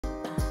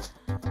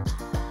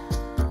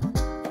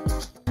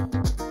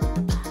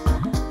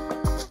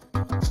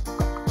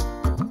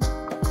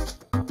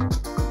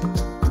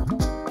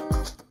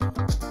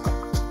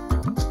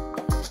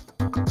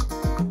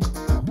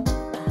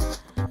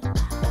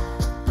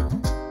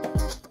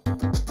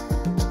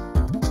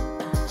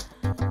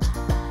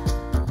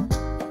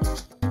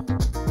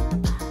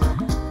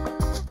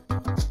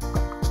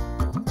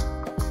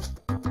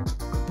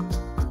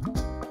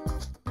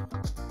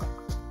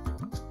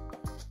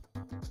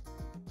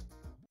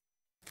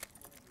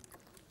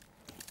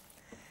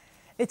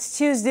It's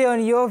Tuesday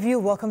on Your View.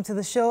 Welcome to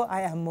the show.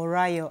 I am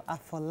Morayo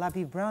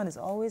Afolabi Brown. As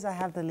always, I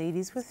have the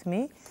ladies with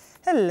me.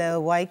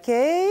 Hello,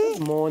 YK.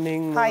 Good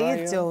morning, How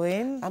Morayo. you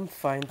doing? I'm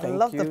fine, thank you. I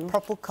love the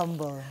purple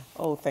combo.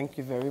 Oh, thank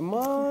you very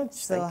much.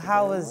 So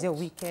how was your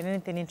weekend?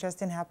 Anything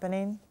interesting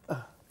happening?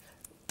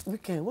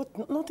 Weekend?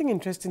 What? Nothing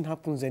interesting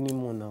happens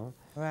anymore now.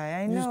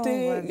 Right, I know. You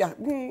stay,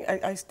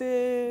 yeah, I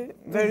stay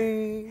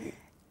very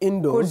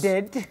indoors.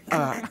 Dead.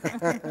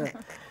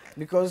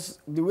 Because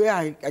the way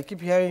I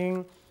keep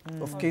hearing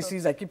of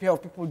cases, I keep hearing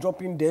of people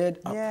dropping dead.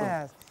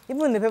 Yes.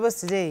 Even in the papers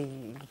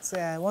today, it's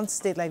one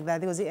state like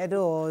that. It was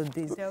Edo or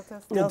the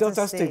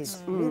Delta State.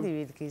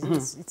 Really,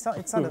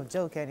 it's not a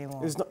joke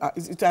anymore. It's not,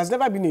 it has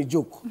never been a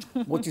joke,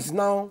 but it's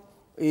now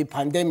a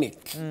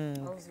pandemic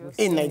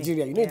in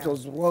Nigeria. You know, it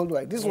was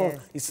worldwide. This one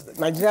is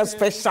Nigeria's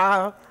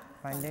special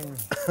pandemic.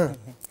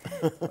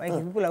 Like,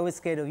 people are always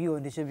scared of you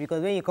on the show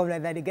because when you come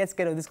like that, they get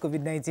scared of this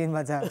COVID-19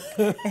 matter.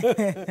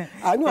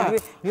 I know.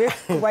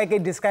 The way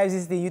YK describes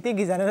this thing, you think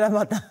it's another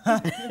matter.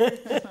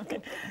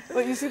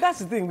 Well, you see, that's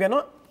the thing. We're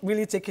not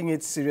really taking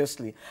it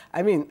seriously.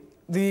 I mean,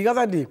 the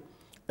other day,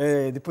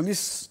 the police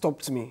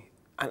stopped me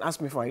and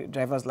asked me for a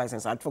driver's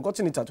license. I'd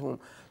forgotten it at home.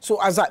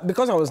 So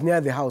because I was near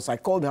the house, I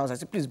called the house. I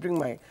said, please bring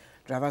my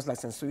driver's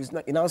license. So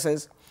he now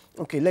says,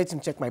 okay, let him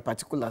check my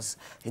particulars.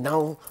 He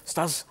now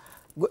starts...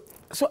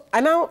 So I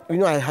now,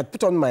 I had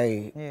put on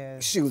my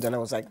shield and I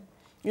was like,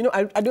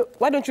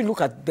 why don't you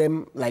look at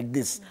them like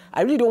this?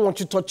 I really don't want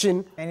you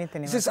touching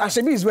anything. He says,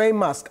 Ashebi is wearing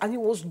mask. And he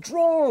was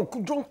drunk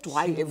to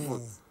high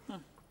heaven.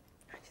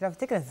 Should have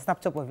taken a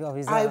snapshot of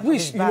his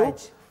his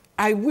badge.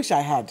 I wish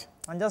I had.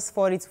 And just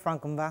forward it to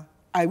Frankumba.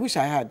 I wish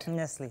I had.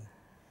 Honestly.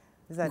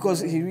 Because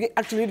he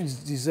actually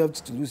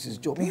deserved to lose his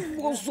job. He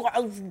was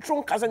as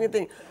drunk as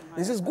anything.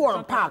 He says, go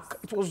and park.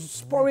 It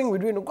was pouring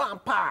with rain. Go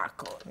and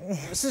park.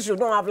 Since you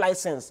don't have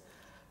license.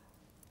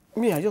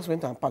 Me, I just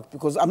went and parked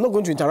because I'm not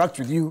going to interact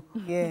with you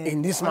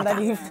in this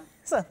matter.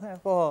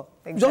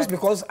 Just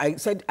because I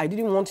said I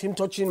didn't want him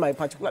touching my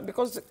particular...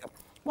 Because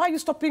why are you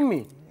stopping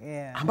me?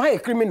 Yeah. Am I a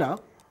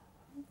criminal?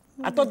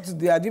 I thought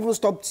they had even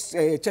stopped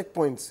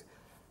checkpoints.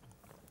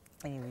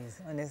 Anyways,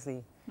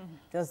 honestly,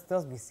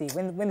 just be safe.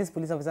 When these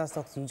police officers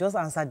talk to you, just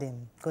answer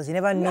them because you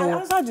never know.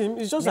 I answered him.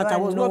 It's just that I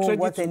was not ready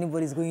what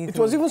anybody's going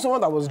through. It was even someone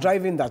that was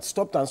driving that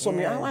stopped and saw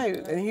me.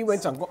 And he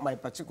went and got my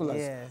particulars.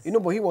 Yes.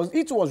 But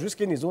he too was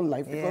risking his own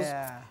life because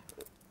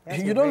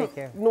you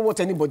don't know what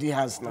anybody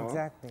has now.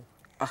 Exactly.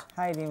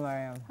 Hi,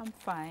 Mariam. I'm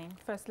fine.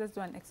 First, let's do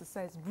an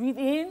exercise. Breathe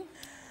in.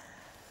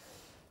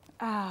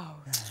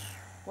 Out.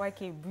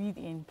 YK, breathe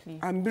in, please.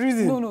 I'm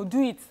breathing. No,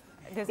 do it.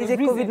 It's a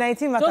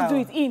COVID-19 matter. Just do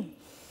it in.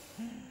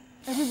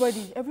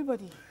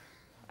 Everybody.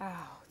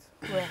 Out.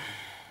 Well,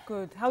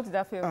 good. How did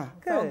that feel?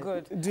 Felt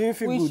good. Do you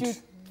feel good? We should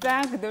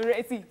thank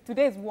the... See,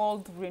 today is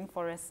World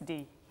Rainforest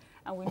Day.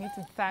 And we need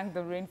to thank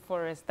the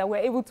rainforest that we're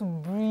able to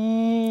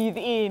breathe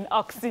in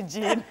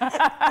oxygen.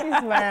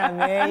 This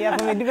man, you're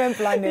from a different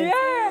planet.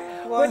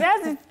 Yeah, but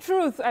that's the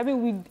truth. I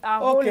mean, our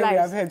whole life. We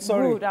have heard.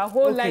 Sorry. Good. Our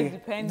whole life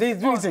depends.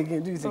 Do it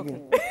again. Do it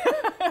again.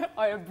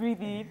 Or you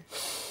breathe in,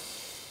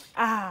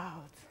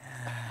 out.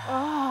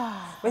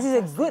 This is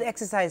a good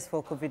exercise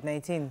for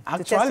COVID-19.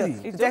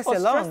 Actually, to test your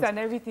lungs and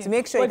everything. To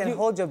make sure you can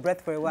hold your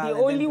breath for a while. The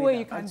only way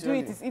you can do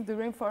it is if the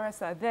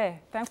rainforests are there.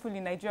 Thankfully,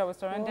 Nigeria was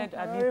surrounded,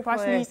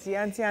 partially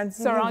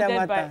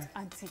surrounded by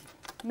auntie.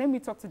 Let me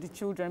talk to the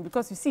children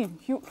because you see,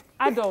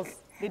 adults,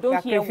 they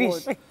don't hear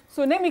words.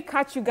 So let me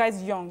catch you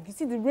guys young. You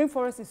see, the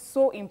rainforest is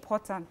so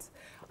important.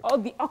 All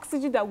the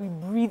oxygen that we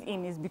breathe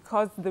in is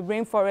because the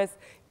rainforest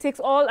takes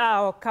all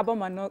our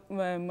carbon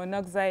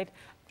monoxide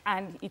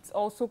and it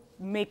also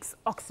makes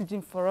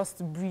oxygen for us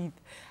to breathe.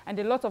 And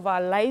a lot of our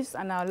lives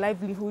and our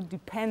livelihood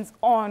depends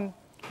on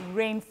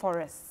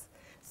rainforests.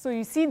 So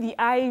you see the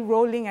eye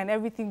rolling and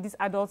everything these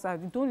adults are,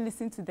 don't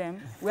listen to them.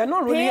 We are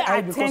not rolling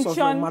eye because of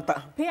your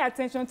matter. Pay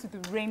attention to the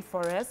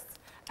rainforest.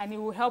 And it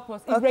will help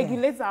us. It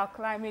regulates our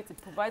climate. It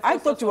provides. I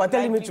thought you were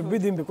telling me to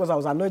breathe in because I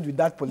was annoyed with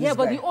that police guy.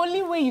 But the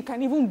only way you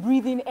can even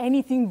breathe in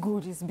anything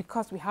good is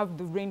because we have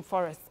the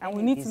rainforest, and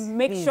we need to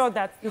make sure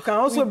that you can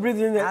also breathe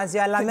in. As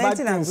you are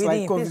lamenting and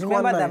breathing, please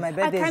remember that my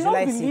birthday is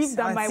July 6th. I cannot believe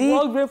that my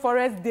World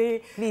Rainforest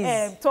Day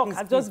talk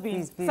has just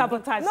been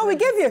sabotaged. No, we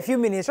gave you a few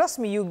minutes. Trust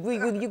me, you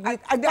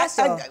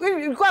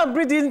go and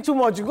breathe in too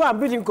much. You go and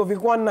breathe in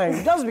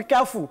COVID-19. Just be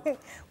careful.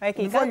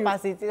 Okay, you can't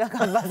pass it. You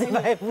can't pass it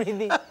by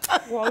breathing.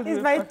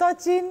 It's by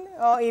touching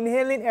or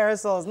inhaling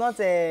aerosols, not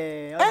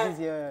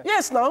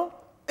yes, now.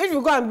 If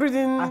you go and breathe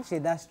in... Actually,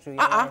 that's true.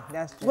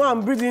 That's true. Go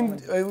and breathe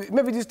in...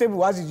 maybe this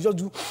table has it, just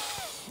do...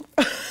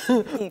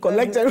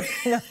 collect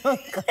everything.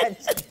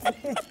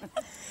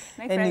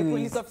 Next time the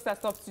police officer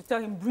stops to tell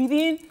him, breathe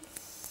in.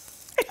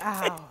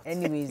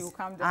 Anyways,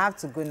 I have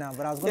to go now,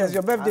 but I was going to... Yes,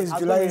 your birthday is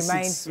July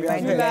 6th.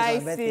 July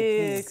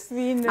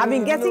 6th. I've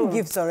been getting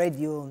gifts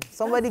already.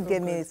 Somebody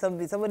gave me,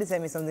 somebody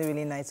sent me something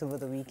really nice over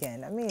the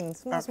weekend. I mean,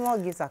 small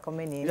gifts are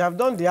coming in. You have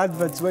done the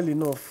adverts well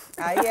enough.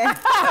 Yeah.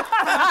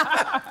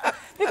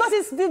 Because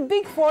it's the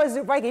big 40,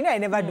 right? You know, I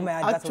never do my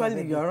advert.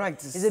 Actually, you're right.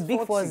 It's a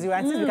big 40.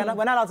 And since we're not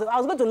allowed to, I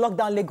was going to lock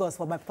down Lagos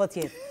for my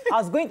 40th.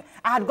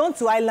 I had gone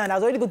to Ireland. I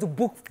was already going to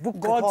book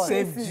God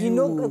saved you. You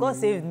know, God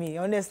saved me,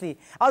 honestly.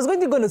 I was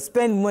going to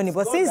spend money,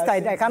 but since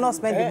I cannot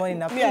spend the money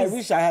now. Me, I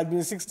wish I had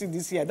been 60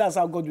 this year. That's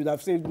how God would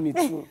have saved me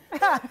too.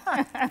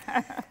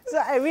 So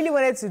I really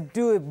wanted to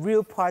do a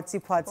real party,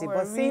 but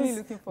really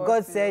since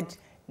God said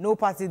no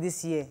party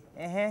this year,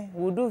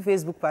 we'll do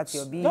Facebook party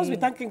or be. Just be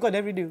thanking God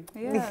every day.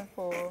 Yeah,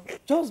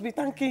 just be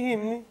thanking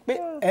Him.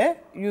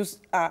 You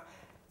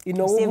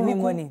save me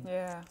money.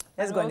 Yeah.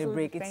 Let's go on a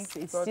break.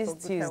 It's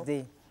just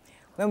Tuesday.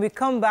 When we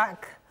come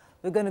back,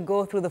 we're going to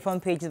go through the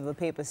front pages of the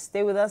paper.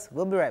 Stay with us.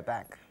 We'll be right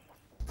back.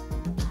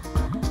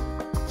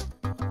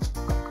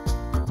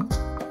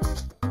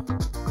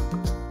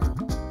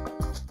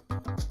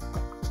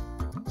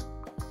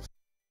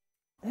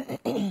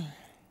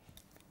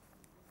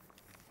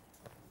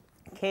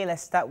 Okay,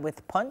 let's start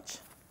with Punch.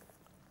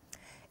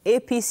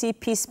 APC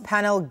Peace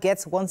Panel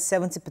gets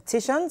 170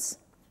 petitions,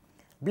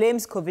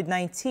 blames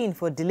COVID-19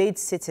 for delayed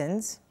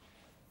sit-ins.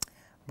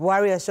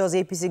 Buhari assures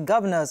APC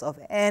governors of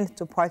end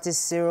to party's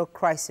zero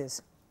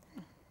crisis.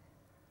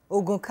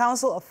 Ogun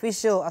Council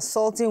official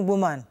assaulting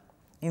woman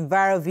in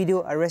viral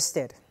video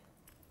arrested.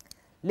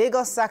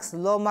 Lagos sacks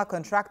Loma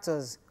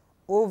contractors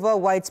over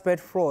widespread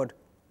fraud.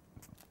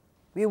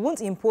 We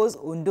won't impose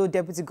Ondo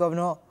deputy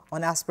governor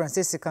on aspirants,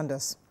 says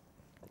Secondus.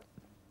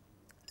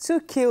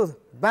 2 killed,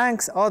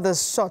 banks,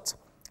 others shot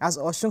as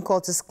Osun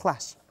cultists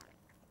clash.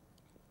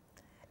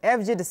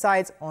 FG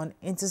decides on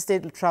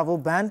interstate travel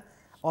ban,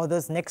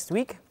 others next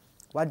week.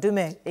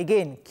 Wadume,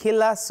 again,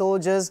 killer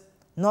soldiers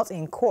not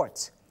in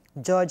court,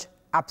 judge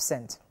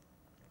absent.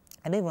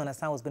 I don't even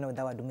understand what's going on with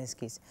that Wadume's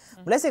case.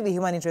 But let's take the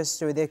human interest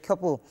story. There are a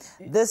couple.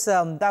 This,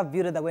 that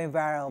video that went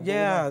viral.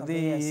 Yeah,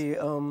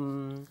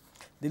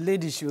 the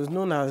lady, she was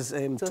known as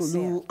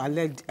Tolu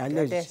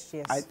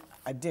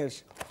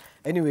Adesh.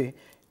 Anyway,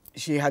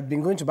 she had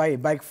been going to buy a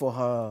bike for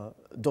her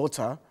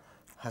daughter,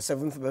 her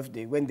 7th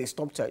birthday. When they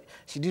stopped her,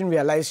 she didn't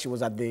realize she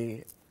was at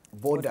the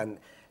border, and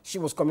she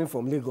was coming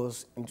from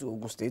Lagos into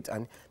Ogun State,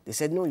 and they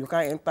said, no, you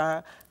can't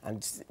enter,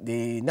 and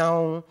they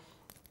now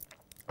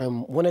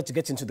wanted to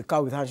get into the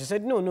car with her. She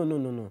said,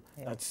 no.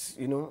 Yeah. That's,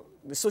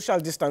 the social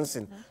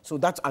distancing. So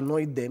that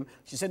annoyed them.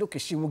 She said, okay,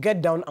 she will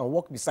get down and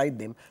walk beside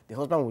them. The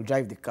husband will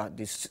drive the car.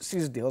 They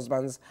seized the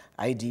husband's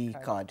ID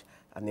card,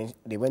 and then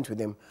they went with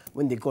them.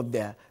 When they got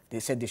there, they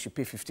said they should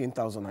pay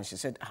 15,000, and she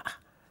said,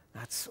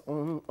 that's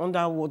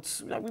under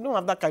what? We don't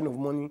have that kind of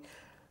money.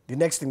 The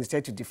next thing, they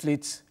started to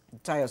deflate the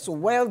tires. So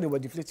while they were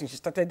deflating, she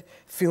started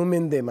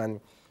filming them,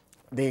 and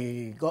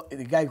the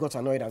guy got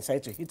annoyed and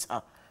started to hit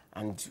her.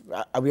 And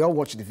we all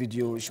watched the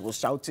video. She was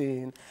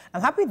shouting.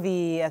 I'm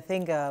happy I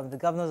think the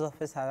governor's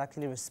office has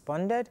actually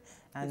responded,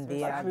 and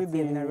they've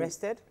been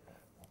arrested.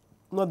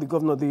 Not the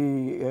governor,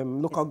 the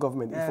local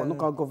government, for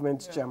local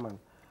government chairman.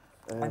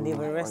 And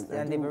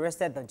they've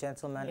arrested the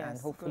gentleman, and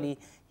hopefully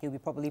he'll be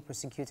properly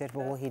prosecuted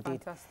for what he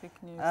did. Fantastic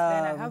news.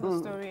 Then I have a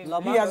story.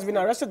 He has been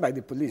arrested by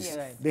the police. Yes.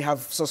 Right. They have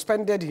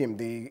suspended him.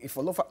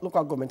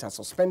 Local government has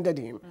suspended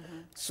him.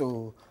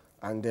 So,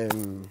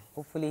 and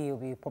hopefully he'll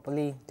be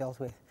properly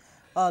dealt with.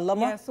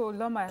 Loma? Yeah, so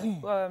Loma,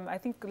 I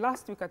think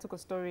last week I took a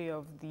story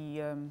of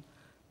the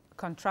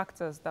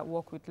contractors that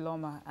work with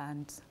Loma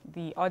and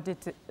the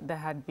audit that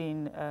had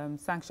been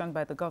sanctioned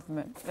by the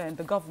government and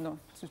the governor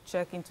to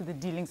check into the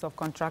dealings of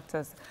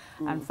contractors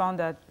and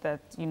found out that,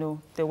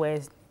 they were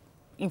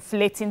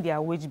inflating their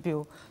wage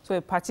bill. So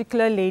a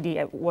particular lady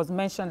was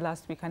mentioned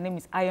last week. Her name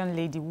is Iron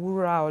Lady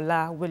Wura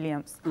Ola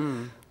Williams.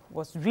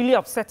 Was really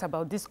upset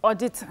about this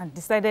audit and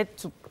decided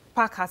to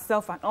pack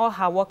herself and all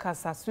her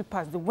workers as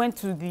sweepers. They went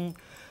to the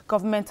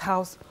government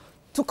house,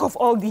 took off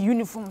all the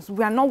uniforms.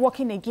 We are not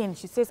working again.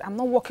 She says, I'm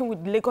not working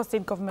with the Lagos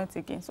state government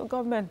again. So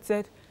government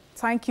said,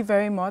 thank you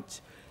very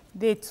much.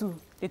 They too,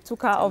 they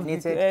took her off,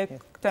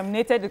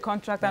 terminated the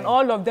contract, and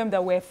all of them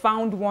that were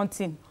found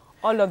wanting,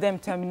 all of them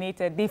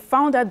terminated. They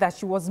found out that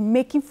she was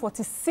making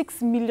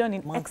 46 million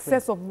in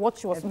excess of what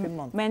she was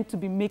meant to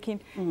be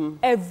making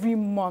every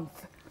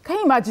month. Can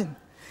you imagine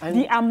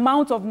the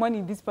amount of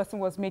money this person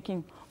was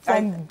making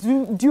from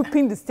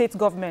duping the state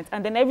government?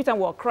 And then every time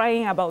we're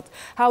crying about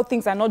how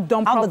things are not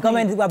done properly. The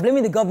government, we're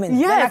blaming the government.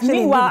 Yes,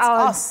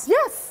 meanwhile, us.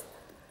 Yes.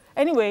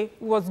 Anyway,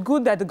 it was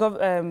good that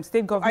the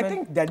state government... I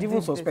think they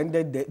even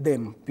suspended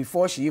them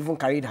before she even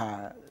carried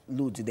her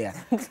load there.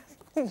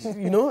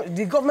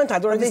 The government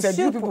had already said,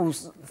 you people...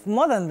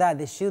 More than that,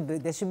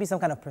 there should be some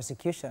kind of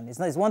prosecution.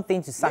 It's one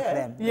thing to sack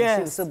them.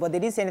 Yes. But they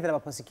didn't say anything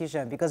about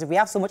prosecution, because if we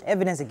have so much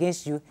evidence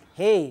against you,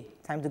 hey,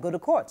 time to go to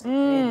court. What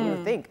do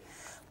you think?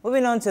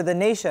 Moving on to The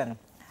Nation.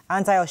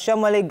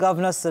 Anti-Oshomole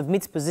governor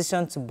submits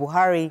position to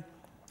Buhari.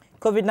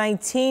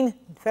 COVID-19,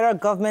 federal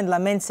government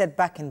laments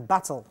setback in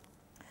battle.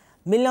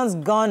 Millions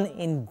gone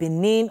in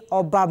Benin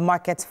Oba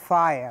market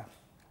fire.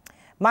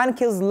 Man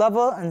kills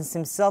lover and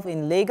himself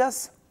in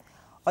Lagos.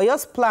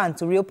 Oyo's plan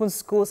to reopen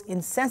schools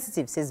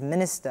insensitive, says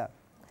minister.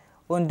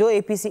 Ondo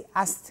APC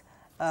asked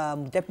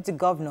deputy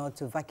governor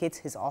to vacate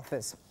his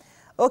office.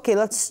 Okay,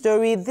 let's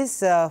story this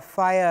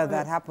fire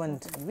that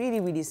happened. Really,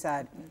 really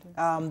sad.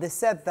 They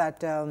said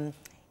that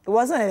it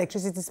wasn't an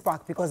electricity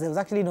spark because there was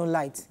actually no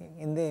light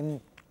in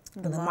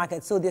the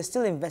market. So they're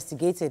still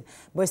investigating.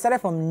 But it started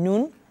from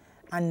noon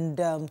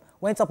and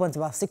went up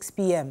until about 6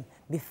 p.m.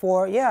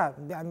 before, I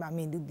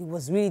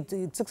mean,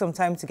 it took some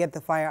time to get the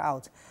fire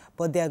out.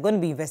 But they're going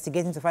to be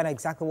investigating to find out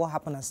exactly what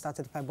happened and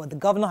started the fire. But the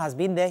governor has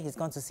been there. He's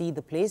gone to see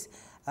the place.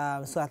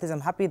 So at least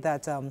I'm happy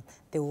that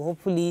they will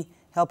hopefully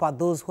help out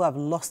those who have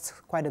lost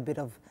quite a bit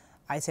of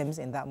items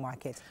in that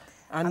market.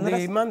 And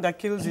the man that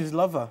kills his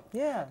lover,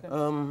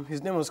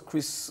 his name was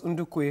Chris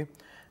Ndukwe,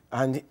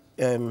 and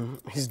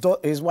his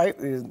wife,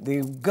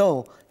 the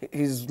girl,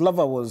 his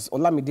lover was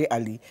Olamide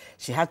Ali.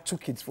 She had 2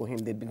 kids for him.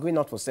 They'd been going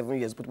out for 7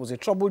 years, but it was a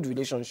troubled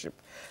relationship.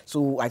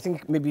 So I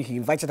think maybe he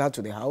invited her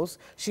to the house.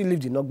 She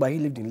lived in Ogba, he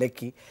lived in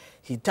Lekki.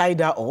 He tied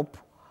her up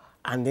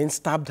and then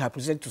stabbed her,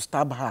 proceeded to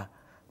stab her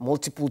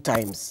multiple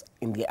times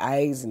in the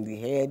eyes, in the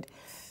head.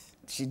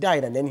 She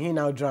died, and then he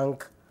now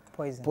drank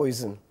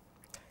poison.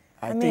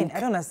 I mean, I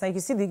don't understand.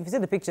 You see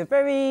the picture,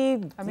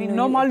 very... I mean,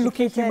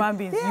 normal-looking human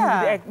beings.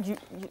 Yeah.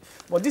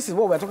 But this is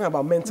what we're talking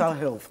about, mental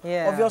health.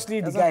 Yeah.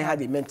 Obviously, the guy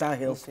had a mental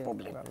health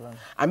problem.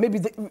 And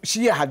maybe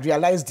she had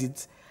realized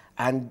it,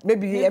 and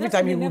maybe every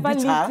time he would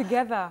beat her...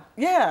 together.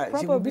 Yeah, probably.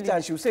 She would beat her,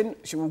 and she would say,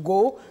 she would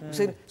go,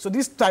 say, so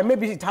this time,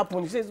 maybe it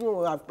happened. He says,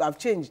 no, I've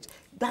changed.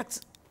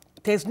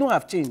 There's no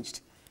I've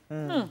changed.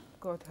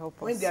 God help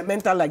us. When they are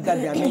mental like that,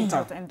 they are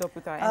mental. To end up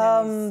with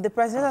our enemies. The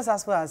president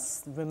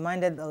has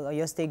reminded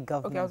your state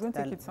government. Okay, I was going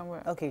to take it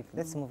somewhere. Okay,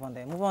 let's move on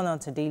there. Move on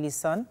to Daily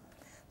Sun.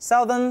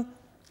 Southern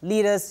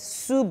leaders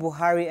sue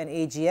Buhari and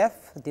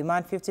AGF,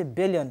 demand 50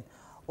 billion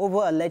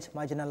over alleged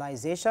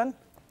marginalization.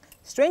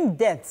 Strange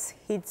deaths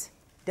hit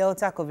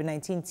Delta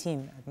COVID-19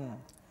 team.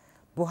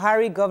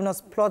 Buhari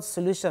governor's plot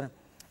solution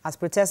as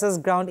protesters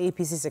ground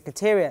APC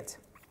secretariat.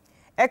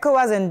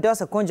 ECOWAS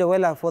endorsed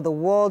Okonjo-Iweala for the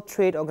World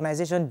Trade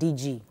Organization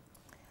DG.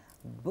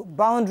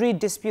 Boundary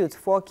dispute,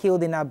 4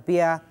 killed in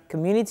Abia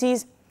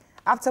communities.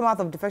 Aftermath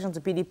of defection to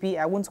PDP,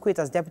 I won't quit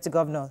as deputy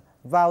governor,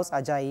 vows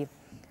Ajayi.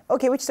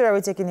 Okay, which story are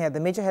we taking here?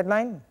 The major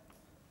headline?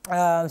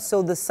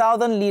 So the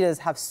southern leaders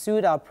have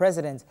sued our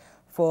president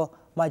for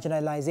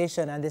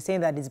marginalization, and they're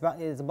saying that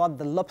it's about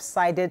the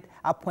lopsided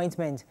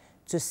appointment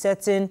to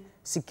certain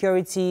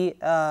security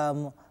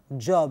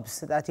jobs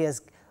that he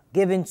has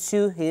given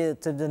to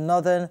the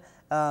northern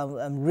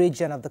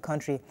region of the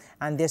country.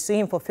 And they're suing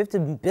him for 50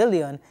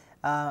 billion,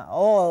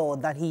 or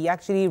that he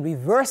actually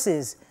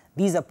reverses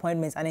these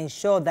appointments and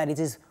ensure that it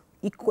is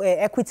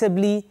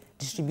equitably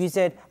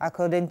distributed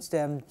according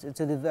to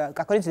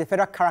the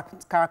federal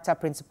character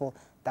principle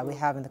that we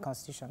have in the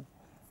Constitution.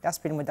 That's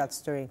pretty much that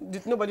story.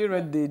 Did nobody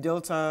read the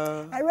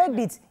Delta? I read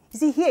it. You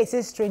see, here it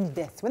says strange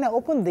death. When I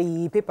opened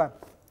the paper,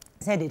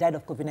 it said they died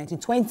of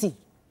COVID-19.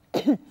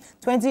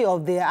 20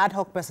 of the ad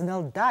hoc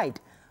personnel died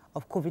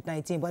of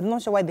COVID-19, but I'm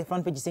not sure why the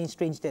front page is saying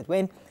strange death,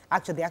 when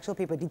actually the actual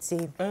paper did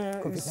say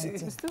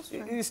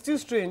COVID-19. It's still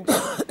strange.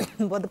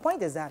 But the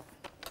point is that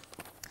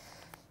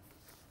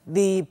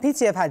the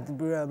PTF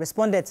had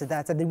responded to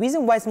that, and the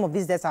reason why some of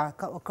these deaths are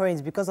occurring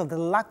is because of the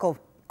lack of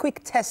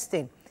quick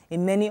testing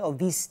in many of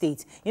these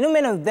states. You know,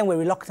 many of them were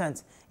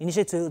reluctant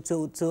initially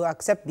to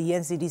accept the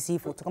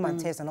NCDC to come and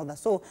test and all that.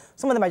 So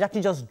some of them are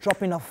actually just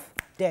dropping off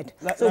dead.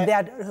 So they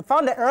had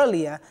found it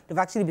earlier, they've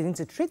actually begun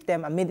to treat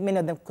them, and many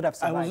of them could have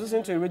survived. I was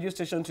listening to a radio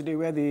station today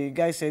where the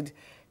guy said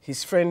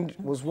his friend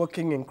was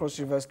working in Cross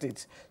River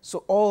State.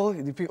 So all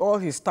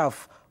his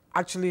staff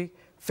actually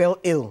fell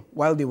ill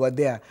while they were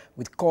there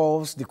with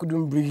coughs, they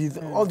couldn't breathe,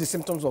 all the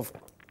symptoms of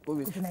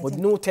COVID, but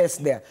no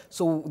test there.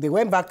 So they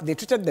went back, they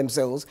treated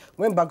themselves,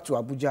 went back to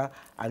Abuja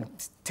and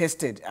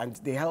tested, and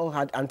they all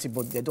had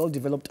antibodies. They'd all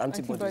developed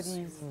antibodies.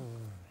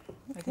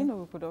 I didn't know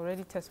we could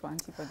already test for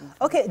antibodies.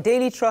 Okay,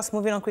 Daily Trust,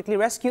 moving on quickly.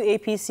 Rescue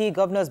APC,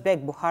 governors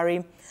beg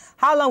Buhari.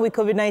 How long will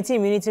COVID-19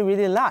 immunity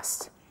really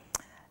last?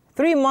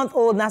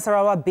 3-month-old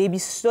Nasarawa baby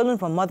stolen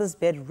from mother's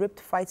bed,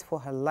 ripped, fights for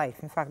her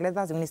life. In fact,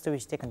 that's the only story we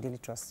should take on Daily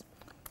Trust.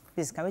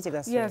 Please, can we take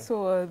that story? Yeah,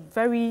 so a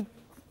very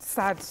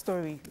sad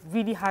story,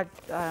 really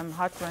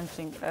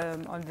heart-wrenching.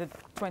 On the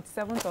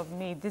 27th of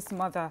May, this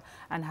mother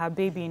and her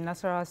baby in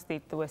Nasarawa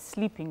State, they were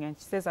sleeping, and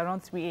she says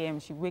around 3 a.m.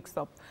 she wakes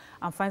up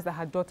and finds that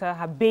her daughter,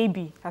 her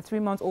baby, her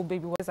 3-month-old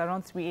baby, was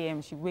around 3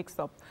 a.m. she wakes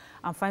up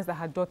and finds that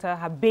her daughter,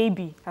 her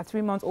baby, her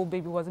 3-month-old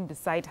baby wasn't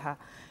beside her.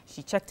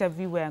 She checked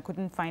everywhere and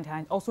couldn't find her,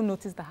 and also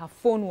noticed that her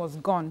phone was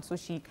gone. So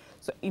she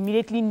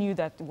immediately knew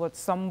that it was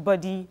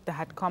somebody that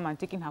had come and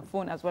taken her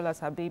phone as well as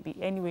her baby.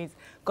 Anyways,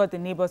 got the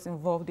neighbors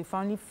involved. They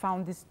finally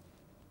found this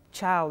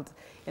child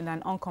in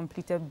an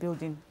uncompleted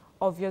building.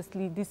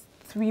 Obviously, this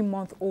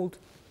 3-month-old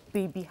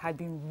baby had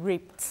been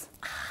raped.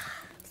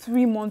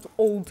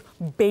 3-month-old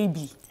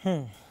baby.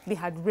 They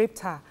had raped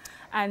her.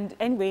 And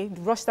anyway,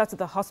 rushed her to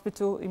the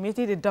hospital.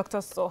 Immediately, the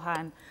doctors saw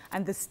her,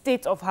 and the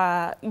state of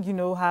her,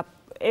 her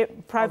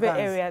private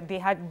area, they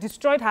had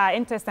destroyed her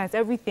intestines,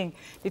 everything.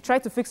 They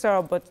tried to fix her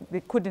up, but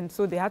they couldn't.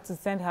 So they had to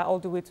send her all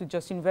the way to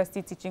Jos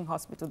University Teaching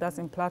Hospital. That's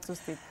in Plateau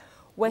State,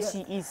 where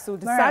she is. So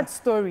the sad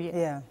story,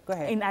 go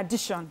ahead. in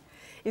addition,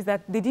 is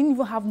that they didn't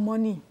even have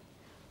money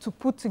to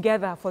put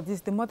together for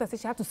this. The mother said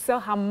she had to sell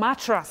her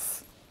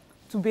mattress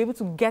to be able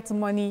to get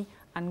money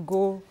and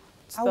go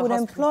to the hospital. I would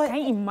employ Can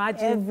you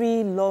imagine?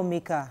 Every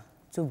lawmaker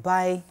to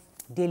buy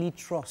Daily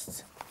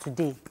Trust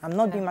today. I'm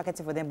not doing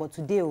marketing for them, but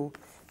today,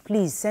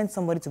 please send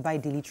somebody to buy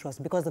Daily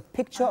Trust, because the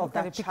picture of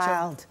that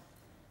child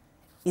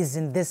is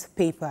in this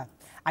paper.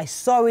 I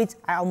saw it,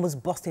 I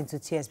almost burst into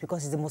tears,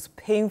 because it's the most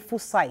painful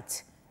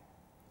sight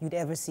you'd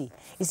ever see.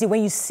 You see,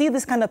 when you see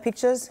this kind of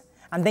pictures,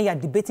 and then you're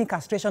debating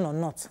castration or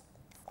not,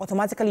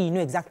 automatically you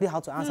know exactly how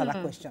to answer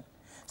that question.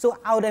 So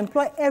I would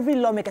employ every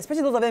lawmaker,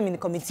 especially those of them in the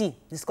committee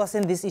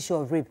discussing this issue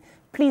of rape,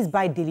 please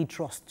buy Daily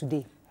Trust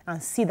today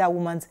and see that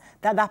woman's,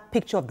 that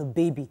picture of the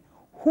baby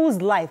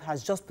whose life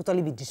has just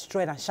totally been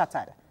destroyed and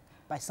shattered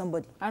by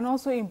somebody. And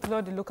also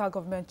implore the local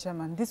government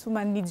chairman, this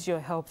woman needs your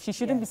help. She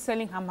shouldn't be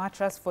selling her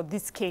mattress for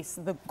this case.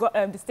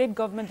 The state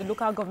government, the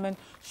local government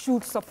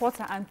should support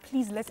her, and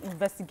please let's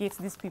investigate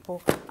these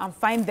people and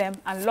find them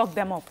and lock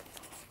them up.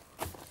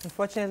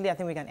 Unfortunately, I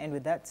think we can end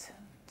with that.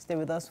 Stay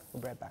with us,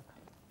 we'll be right back.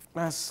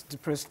 That's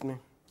depressed me.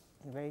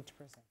 Very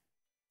depressing.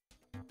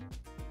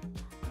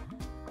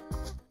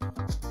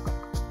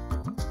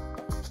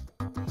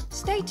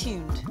 Stay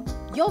tuned.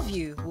 Your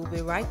View will be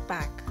right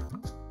back.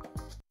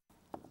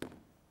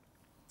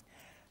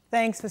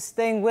 Thanks for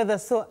staying with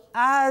us. So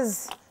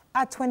as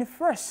at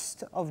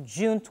 21st of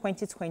June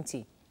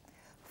 2020,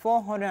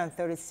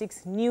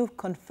 436 new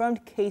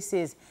confirmed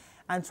cases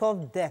and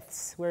 12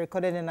 deaths were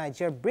recorded in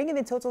Nigeria, bringing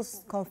the total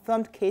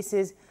confirmed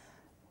cases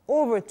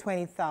over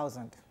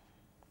 20,000.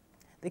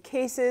 The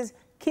cases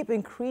keep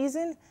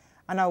increasing,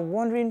 and are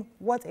wondering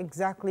what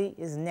exactly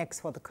is next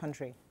for the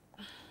country.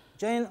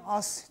 Joining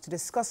us to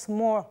discuss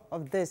more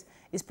of this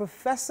is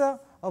Professor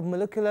of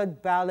Molecular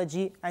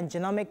Biology and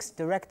Genomics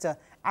Director,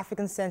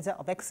 African Center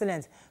of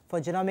Excellence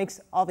for Genomics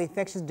of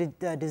Infectious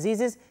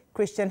Diseases,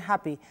 Christian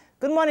Happi.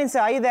 Good morning, sir.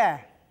 Are you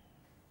there?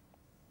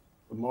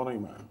 Good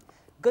morning, ma'am.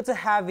 Good to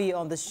have you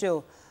on the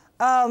show.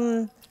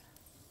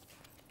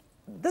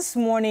 This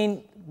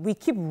morning, we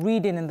keep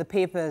reading in the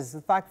papers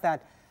the fact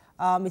that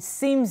it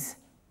seems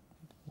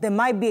there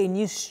might be a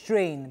new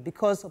strain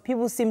because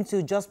people seem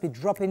to just be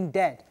dropping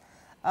dead.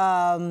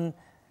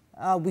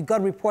 We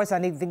got reports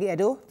on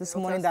Edo this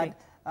morning that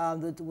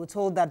we're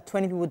told that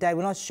 20 people died.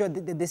 We're not sure.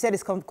 They said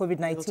it's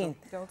COVID-19.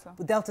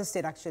 Delta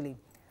state, actually.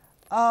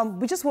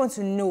 We just want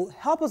to know,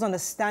 help us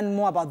understand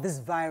more about this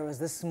virus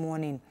this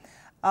morning,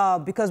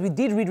 because we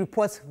did read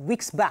reports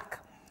weeks back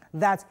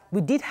that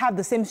we did have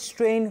the same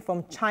strain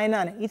from China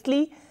and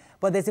Italy,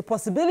 but there's a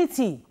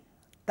possibility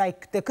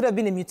that there could have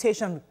been a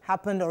mutation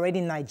happened already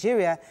in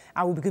Nigeria,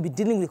 and we could be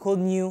dealing with a whole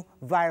new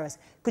virus.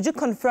 Could you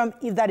confirm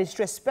if that is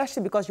true,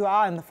 especially because you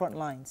are in the front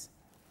lines?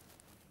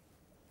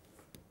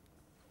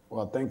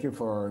 Well, thank you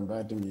for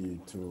inviting me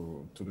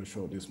to the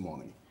show this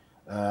morning.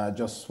 I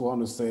just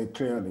want to say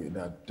clearly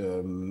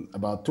that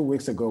about 2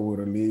 weeks ago, we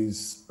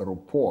released a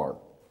report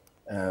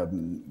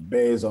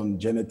based on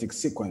genetic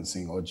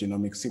sequencing or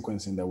genomic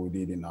sequencing that we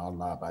did in our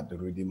lab at the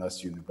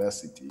Redeemers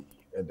University,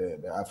 at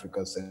the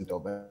Africa Center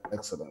of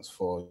Excellence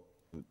for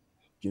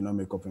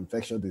Genomics of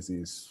Infectious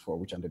Disease, for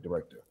which I'm the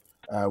director.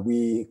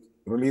 We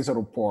released a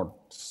report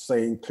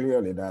saying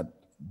clearly that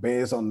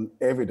based on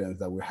evidence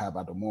that we have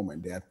at the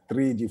moment, there are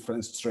 3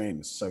 different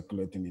strains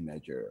circulating in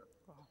Nigeria.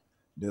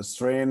 The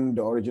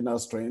original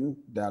strain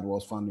that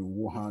was found in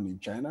Wuhan in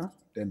China,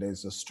 then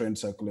there's a strain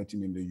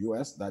circulating in the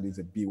US, that is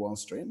a B1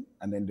 strain,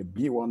 and then the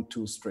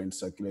B12 strain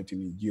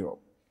circulating in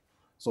Europe.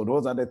 So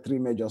those are the 3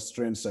 major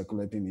strains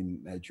circulating in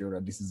Nigeria.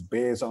 This is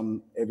based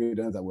on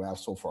evidence that we have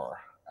so far,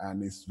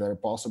 and it's very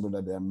possible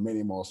that there are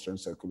many more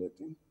strains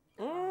circulating.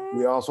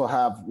 We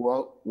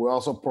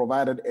also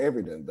provided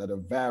evidence that a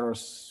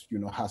virus,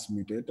 has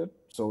mutated.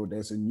 So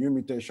there's a new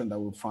mutation that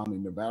we found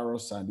in the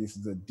virus, and this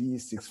is the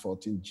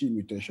D614G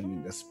mutation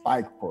in the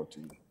spike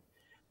protein.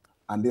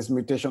 And this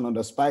mutation on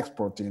the spike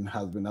protein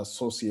has been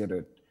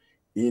associated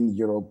in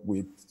Europe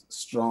with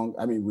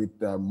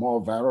more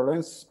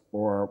virulence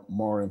or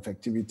more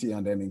infectivity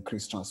and then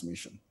increased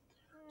transmission.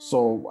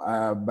 So,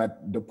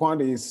 but the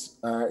point is,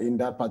 in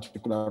that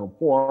particular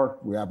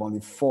report, we have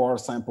only 4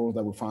 samples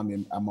that we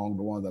found among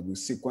the ones that we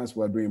sequenced.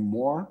 We're doing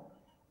more,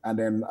 and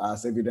then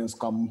as evidence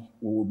comes,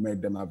 we will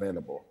make them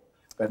available.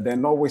 But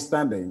then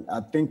notwithstanding, I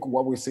think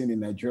what we're seeing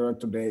in Nigeria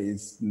today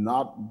is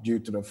not due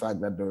to the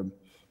fact that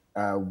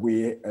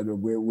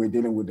we're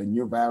dealing with a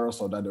new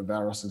virus, or that the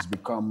virus has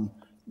become,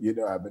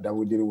 that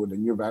we're dealing with a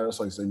new virus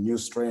or it's a new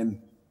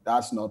strain.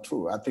 That's not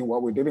true. I think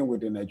what we're dealing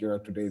with in Nigeria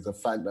today is the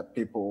fact that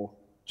people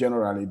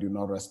generally do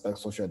not respect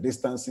social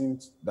distancing,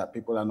 that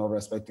people are not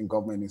respecting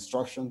government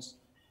instructions,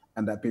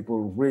 and that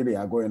people really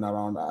are going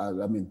around,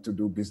 to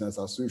do business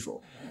as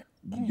usual.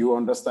 You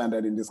understand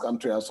that in this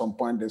country, at some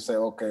point they say,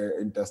 okay,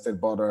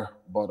 interstate border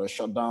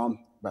shut down.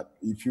 But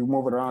if you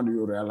move around,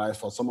 you realize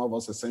for some of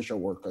us essential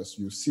workers,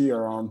 you see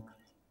around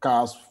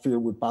cars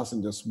filled with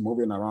passengers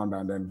moving around.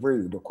 And then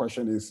really the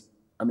question is,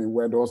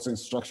 were those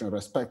instructions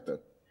respected?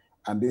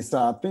 And these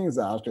are things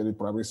that actually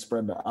probably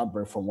spread the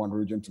outbreak from one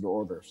region to the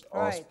others,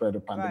 or spread the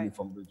pandemic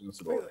from regions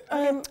to the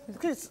others.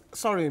 Please,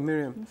 sorry,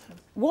 Miriam.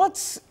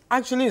 What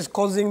actually is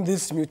causing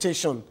this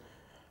mutation?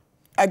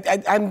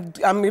 I'm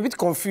a bit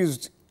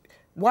confused.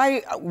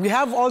 Why we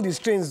have all these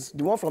strains,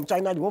 the one from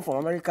China, the one from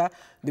America,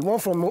 the one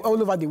from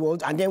all over the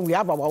world, and then we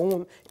have our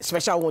own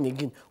special one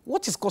again.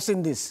 What is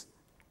causing this?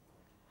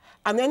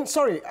 And then,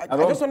 sorry, I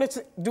just wanted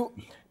to do,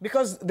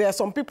 because there are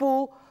some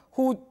people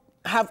who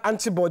have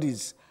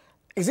antibodies.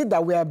 Is it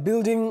that we are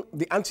building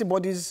the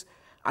antibodies,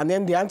 and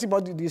then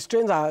the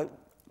strains are...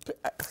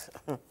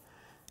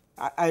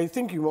 I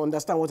think you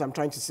understand what I'm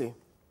trying to say.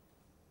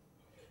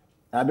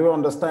 I do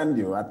understand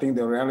you. I think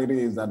the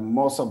reality is that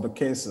most of the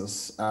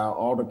cases,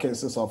 all the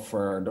cases of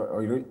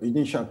the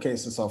initial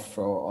cases of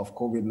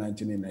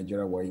COVID-19 in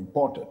Nigeria were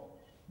imported.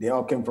 They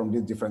all came from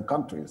these different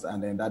countries,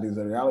 and then that is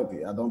the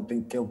reality. I don't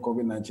think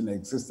COVID-19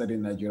 existed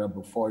in Nigeria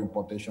before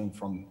importation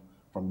from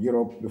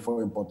Europe,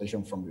 before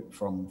importation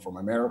from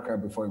America,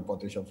 before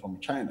importation from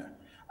China.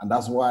 And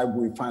that's why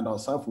we find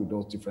ourselves with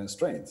those different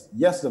strains.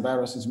 Yes, the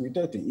virus is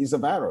mutating. It's a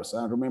virus,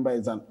 and remember,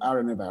 it's an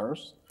RNA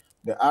virus.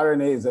 The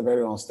RNA is a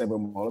very unstable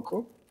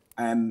molecule,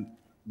 and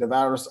the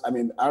virus,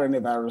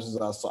 RNA viruses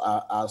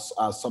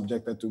are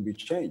subjected to be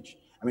changed.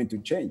 To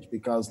change,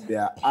 because they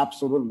are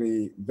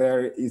absolutely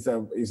is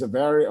a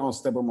very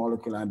unstable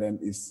molecule, and then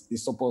it's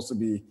supposed to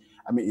be,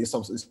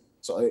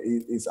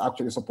 it's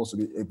actually supposed to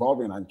be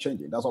evolving and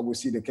changing. That's what we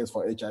see the case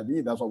for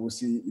HIV. That's what we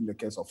see in the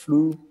case of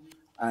flu,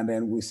 and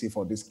then we see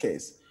for this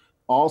case.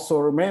 Also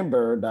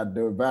remember that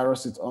the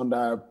virus is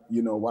under,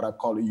 what I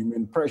call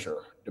immune pressure,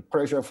 the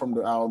pressure from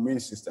our immune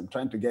system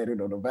trying to get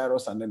rid of the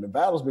virus, and then the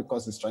virus,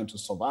 because it's trying to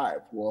survive,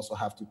 will also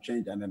have to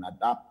change and then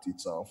adapt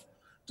itself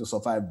to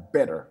survive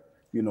better.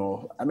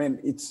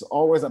 It's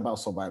always about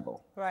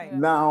survival. Right.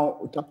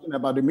 Now, talking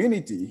about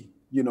immunity,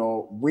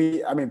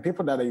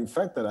 people that are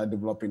infected are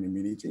developing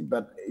immunity,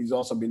 but it's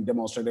also been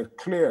demonstrated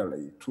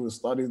clearly through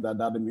studies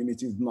that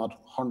immunity is not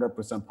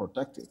 100%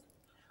 protective.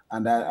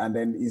 And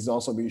then it's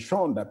also been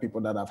shown that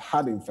people that have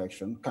had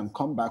infection can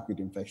come back with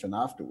infection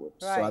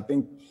afterwards. Right. So I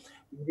think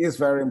it is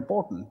very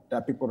important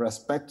that people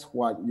respect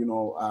what,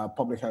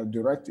 public health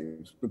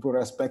directives. People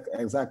respect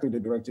exactly the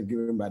directive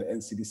given by the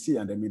NCDC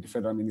and the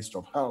Federal Ministry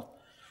of Health,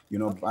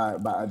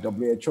 by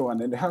WHO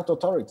and then the health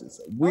authorities.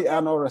 We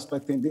are not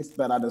respecting this,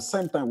 but at the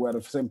same time, we're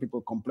the same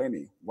people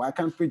complaining. Why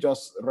can't we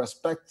just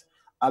respect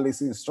at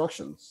least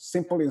instructions,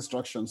 simple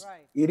instructions?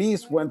 Right. It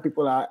is when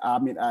people are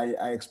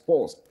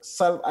exposed,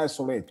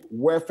 self-isolate,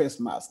 wear face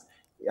masks.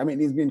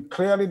 It's been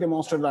clearly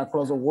demonstrated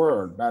across the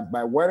world that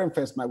by wearing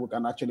face masks, we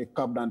can actually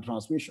cut down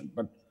transmission.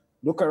 But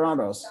look around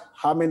us,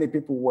 how many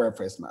people wear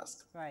face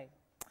masks? Right.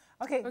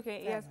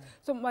 Okay, yes.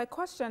 So my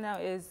question now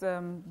is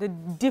the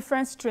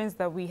different strains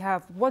that we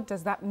have, what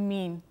does that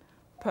mean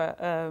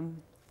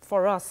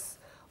for us?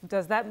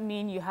 Does that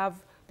mean you have,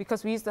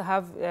 because we used to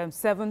have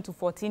 7 to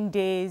 14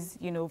 days,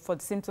 for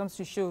the symptoms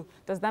to show,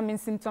 does that mean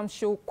symptoms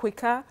show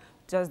quicker?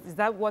 Is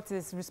that what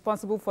is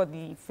responsible for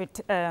the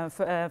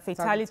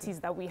fatalities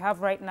that we have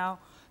right now?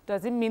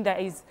 Does it mean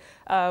that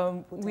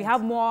we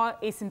have more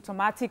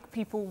asymptomatic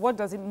people? What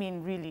does it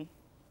mean really?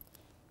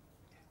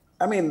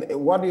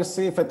 What you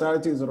see,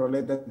 fatality is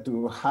related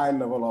to high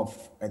level of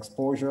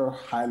exposure,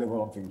 high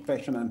level of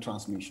infection and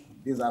transmission.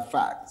 These are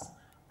facts.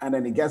 And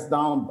then it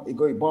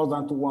boils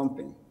down to one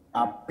thing.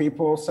 Are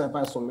people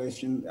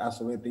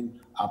isolating?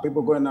 Are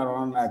people going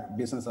around like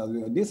business as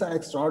usual? These are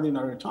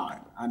extraordinary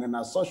times. And then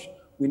as such,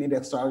 we need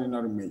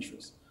extraordinary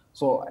measures.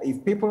 So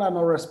if people are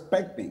not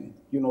respecting,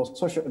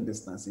 social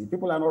distancing,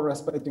 people are not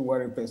respecting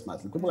wearing face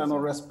masks, people are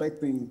not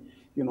respecting,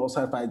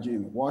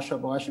 self-hygiene,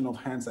 washing of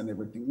hands and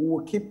everything, we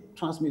will keep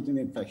transmitting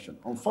infection.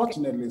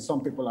 Unfortunately,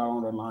 some people are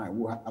on the line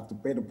who have to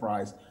pay the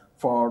price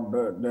for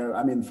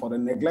the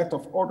neglect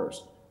of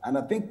others. And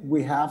I think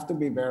we have to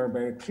be very,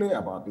 very clear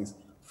about this.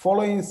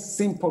 Following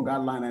simple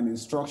guidelines and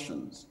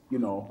instructions,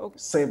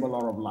 save a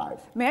lot of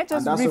life. May I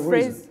just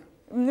rephrase?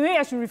 Maybe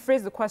I should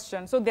rephrase the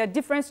question. So there are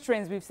different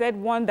strains. We've said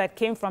one that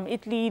came from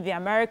Italy, the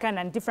American,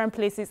 and different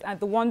places, and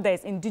the one that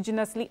is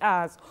indigenously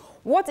ours.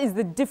 What is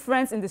the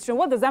difference in the strain?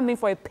 What does that mean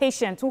for a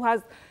patient who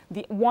has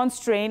the one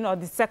strain or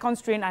the second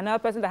strain, and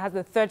another person that has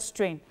the third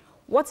strain?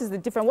 What is the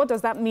difference? What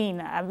does that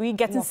mean? Are we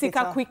getting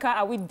sicker quicker?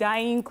 Are we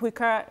dying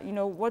quicker?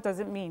 What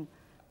does it mean?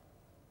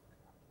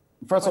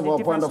 First of all,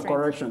 point of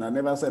correction, I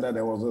never said that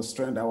there was a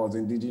strain that was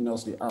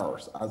indigenously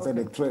ours. I said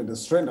the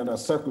strain that are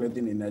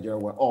circulating in Nigeria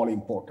were all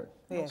imported.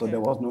 Yeah. So there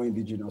was no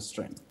indigenous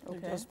strain.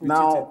 Okay.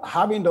 Now,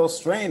 having those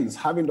strains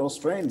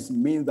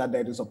means that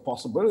there is a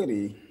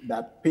possibility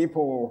that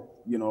people,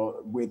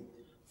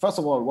 first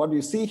of all, what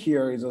you see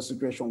here is a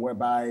situation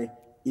whereby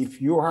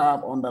if you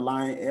have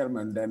underlying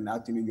ailment, then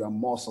actually you are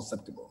more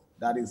susceptible.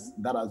 That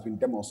has been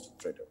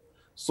demonstrated.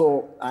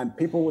 So, and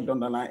people with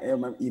underlying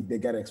ailment, if they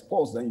get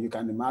exposed, then you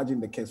can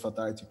imagine the case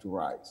fatality to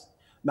rise.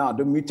 Now,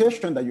 the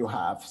mutation that you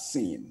have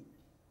seen,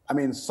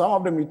 some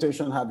of the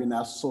mutations have been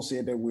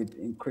associated with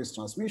increased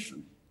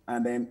transmission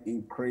and then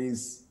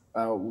increased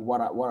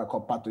what I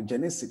call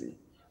pathogenicity.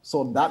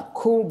 So that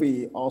could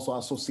be also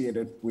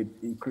associated with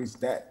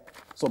increased death.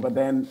 So, but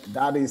then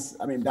that is,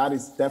 I mean, that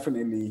is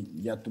definitely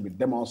yet to be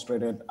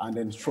demonstrated and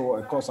then show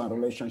a cause and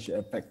relationship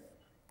effect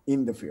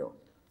in the field.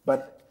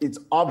 But it's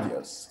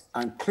obvious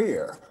and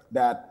clear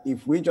that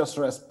if we just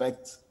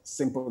respect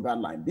simple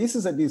guidelines, this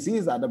is a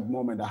disease at the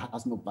moment that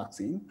has no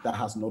vaccine, that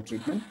has no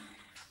treatment.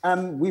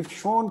 And we've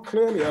shown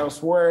clearly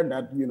elsewhere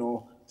that, you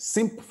know,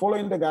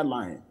 following the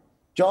guideline,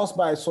 just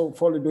by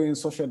doing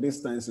social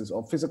distances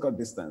or physical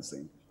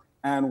distancing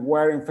and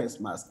wearing face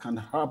masks can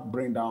help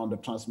bring down the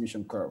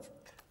transmission curve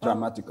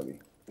dramatically.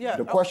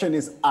 The question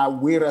is, are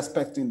we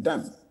respecting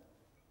them?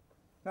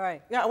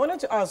 Right. Yeah, I wanted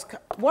to ask,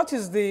 what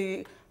is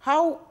the,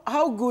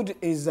 how good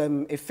is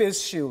a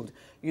face shield?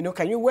 You know,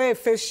 can you wear a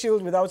face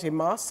shield without a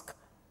mask?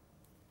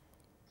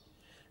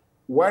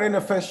 Wearing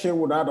a face shield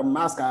without a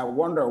mask, I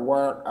wonder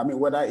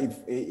whether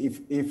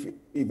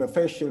if a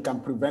face shield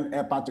can prevent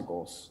air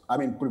particles,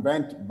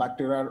 prevent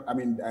bacteria,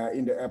 in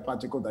the air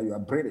particles that you are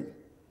breathing.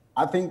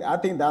 I think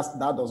that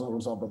doesn't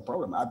resolve the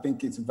problem. I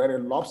think it's very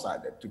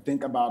lopsided to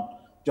think about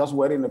just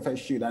wearing a face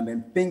shield and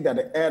then think that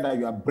the air that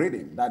you are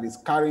breathing that is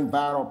carrying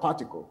viral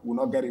particles will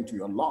not get into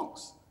your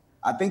lungs.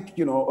 I think,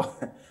 you know,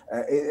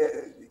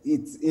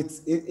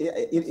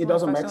 it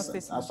doesn't make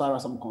sense as far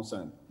as I'm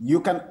concerned.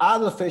 You can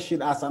add a face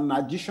shield as an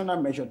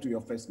additional measure to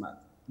your face mask,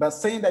 but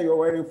saying that you're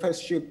wearing face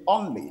shield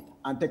only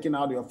and taking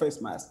out your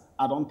face mask,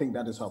 I don't think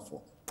that is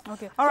helpful.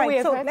 Okay. All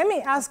right. So let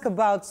me ask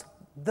about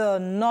the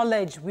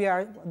knowledge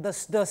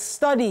the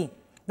study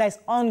that is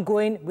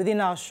ongoing within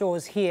our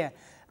shores here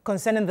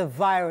concerning the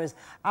virus.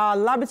 Our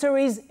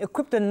laboratories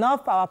equipped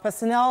enough, our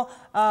personnel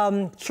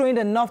trained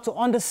enough to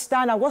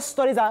understand what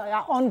studies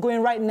are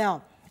ongoing right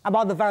now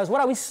about the virus.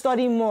 What are we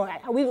studying more?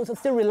 Are we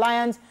still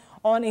reliant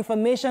on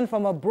information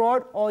from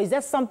abroad, or is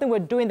that something we're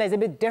doing that is a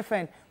bit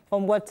different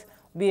from what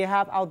we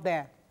have out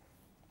there?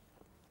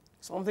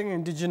 Something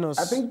indigenous.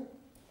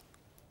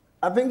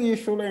 I think you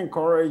should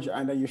encourage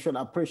and you should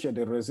appreciate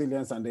the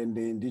resilience and then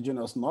the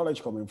indigenous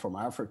knowledge coming from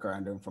Africa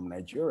and then from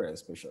Nigeria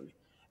especially.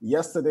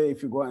 Yesterday,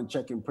 if you go and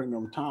check in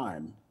Premium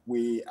Time,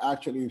 we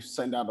actually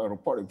sent out a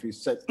report. If you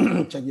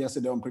check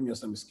yesterday on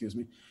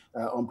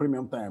on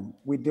Premium Time,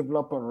 we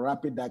developed a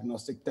rapid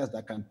diagnostic test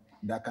that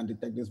can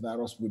detect this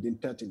virus within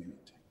 30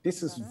 minutes.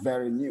 This is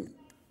very new.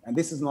 And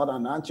this is not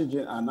an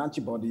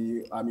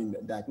antibody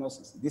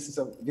diagnosis. This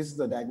is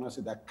a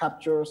diagnosis that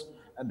captures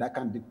and that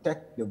can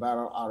detect the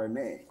viral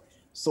RNA.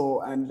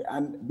 So, and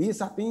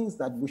these are things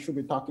that we should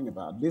be talking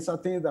about. These are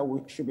things that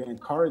we should be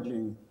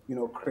encouraging, you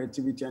know,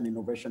 creativity and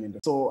innovation in the.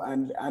 So,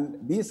 and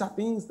these are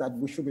things that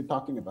we should be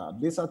talking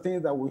about. These are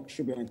things that we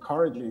should be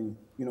encouraging,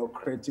 you know,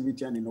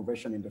 creativity and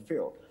innovation in the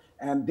field.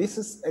 And this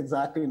is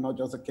exactly not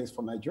just the case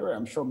for Nigeria.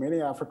 I'm sure many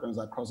Africans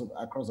across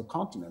the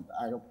continent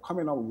are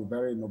coming up with a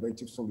very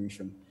innovative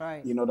solution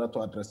in order to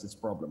address this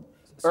problem.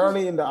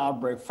 Early in the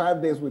outbreak,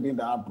 5 days within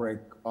the outbreak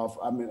of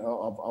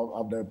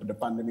the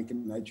pandemic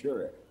in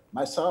Nigeria,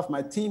 myself,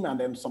 my team, and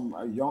then some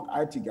young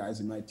IT guys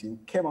in my team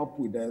came up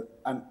with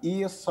an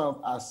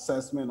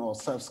self-assessment or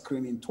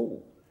self-screening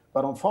tool.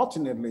 But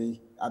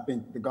unfortunately, I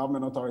think the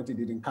government authority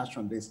didn't catch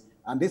on this.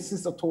 And this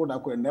is a tool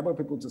that could enable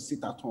people to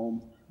sit at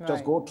home,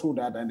 just go through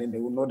that, and then they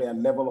will know their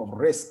level of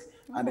risk,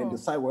 and then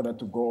decide whether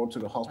to go to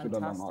the hospital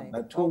or not.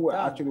 The tool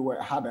had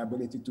the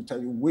ability to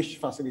tell you which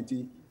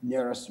facility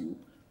nearest you,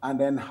 and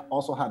then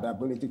also had the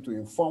ability to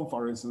inform,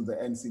 for instance, the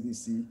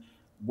NCDC,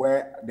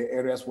 where the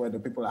areas where the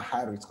people at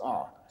high risk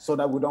are, so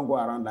that we don't go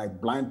around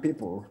like blind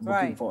people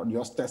looking for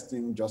just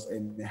testing just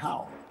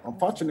anyhow.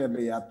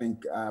 Unfortunately, I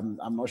think I'm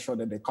not sure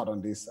that they caught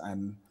on this,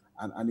 and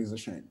it's a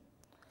shame.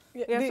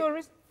 This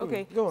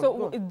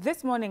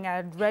morning I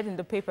had read in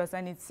the papers,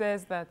 and it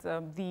says that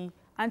the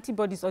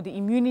antibodies or the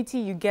immunity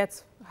you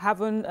get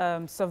having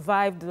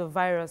survived the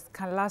virus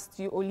can last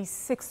you only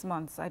 6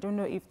 months. I don't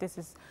know if this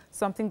is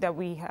something that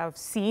we have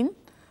seen,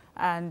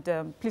 and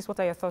please, what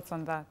are your thoughts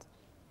on that?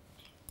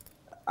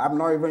 I'm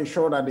not even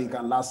sure that they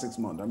can last 6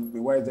 months. I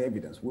mean, where is the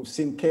evidence? We've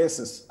seen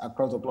cases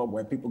across the globe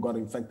where people got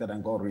infected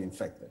and got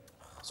reinfected.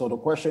 So the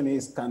question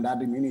is, can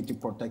that immunity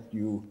protect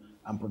you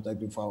and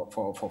protect you for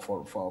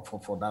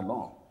that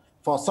long?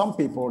 For some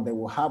people, they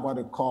will have what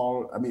they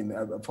call,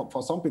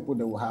 for some people,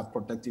 they will have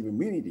protective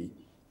immunity,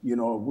 you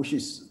know, which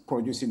is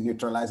producing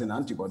neutralizing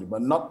antibody,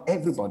 but not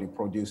everybody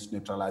produces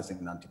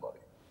neutralizing antibody.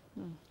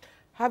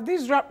 Have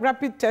these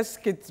rapid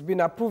test kits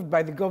been approved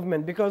by the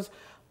government? Because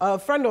a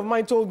friend of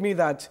mine told me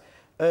that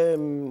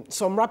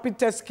some rapid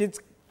test kits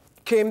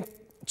came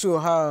to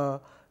her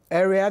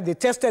area, they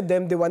tested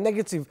them, they were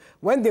negative.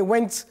 When they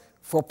went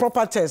for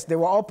proper tests, they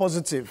were all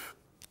positive.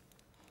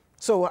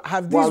 So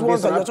have these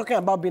ones that you're talking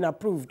about been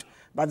approved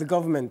by the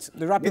government,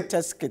 the rapid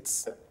test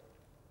kits?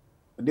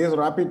 These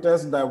rapid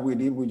tests that we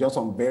did, we just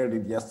unveiled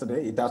it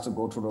yesterday. It has to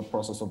go through the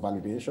process of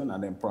validation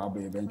and then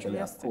probably eventually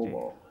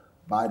approval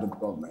by the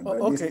government.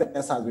 But this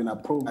test has been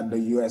approved by the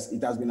U.S.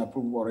 It has been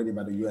approved already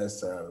by the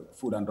U.S.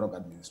 Food and Drug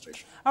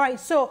Administration. All right,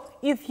 so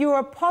if you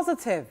are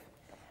positive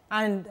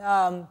and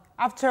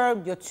after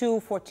your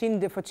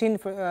 14-day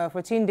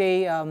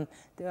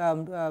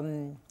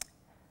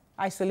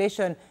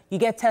isolation, you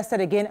get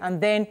tested again,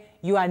 and then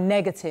you are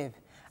negative.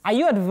 Are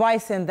you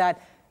advising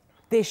that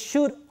they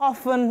should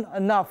often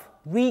enough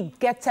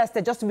get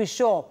tested just to be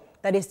sure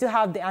that they still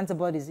have the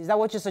antibodies? Is that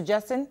what you're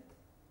suggesting?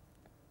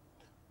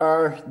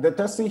 The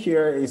testing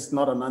here is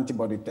not an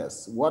antibody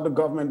test. What the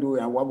government do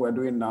and what we're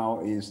doing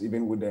now is,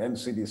 even with the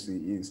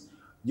NCDC, is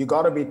you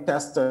got to be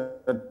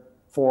tested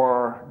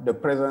for the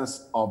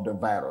presence of the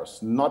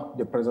virus, not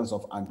the presence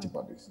of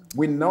antibodies.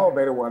 We know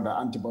very well that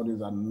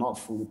antibodies are not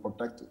fully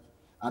protective,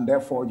 and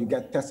therefore you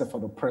get tested for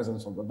the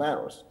presence of the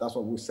virus. That's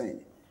what we're saying.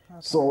 Okay.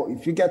 So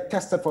if you get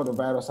tested for the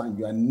virus and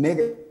you are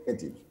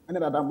negative, and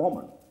then at that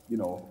moment,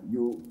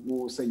 you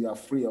will say you are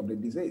free of the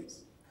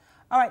disease.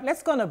 All right,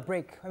 let's go on a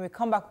break. When we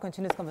come back, we'll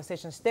continue this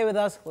conversation. Stay with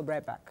us. We'll be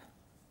right back.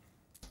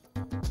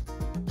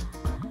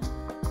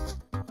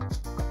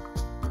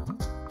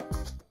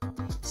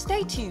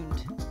 Stay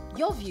tuned.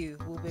 Your View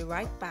will be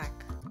right back.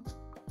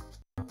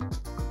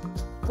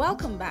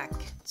 Welcome back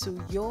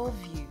to Your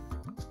View.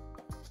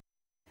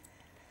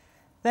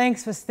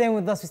 Thanks for staying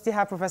with us. We still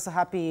have Professor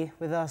Happi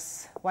with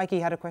us. Waike,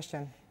 you had a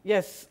question.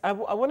 Yes, I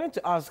wanted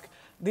to ask,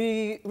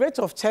 the rate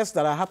of tests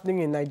that are happening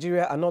in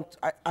Nigeria are not,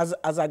 as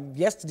at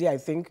yesterday, I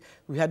think,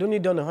 we had only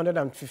done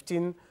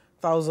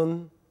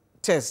 115,000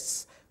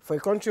 tests for a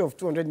country of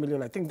 200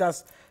 million. I think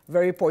that's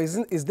very poor.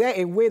 Is there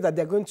a way that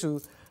they're going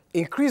to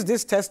increase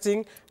this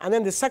testing? And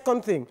then the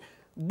second thing,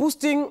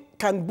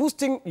 can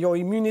boosting your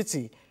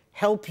immunity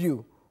help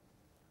you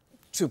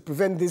to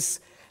prevent this?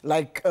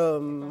 Like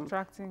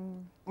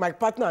my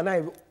partner and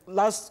I,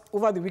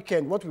 over the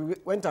weekend, what we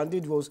went and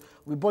did was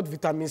we bought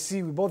vitamin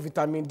C, we bought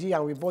vitamin D,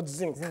 and we bought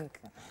zinc.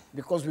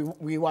 Because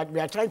we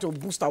are trying to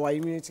boost our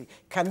immunity.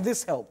 Can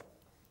this help?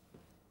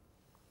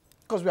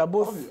 Because we are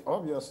both...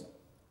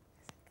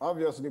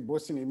 Obviously,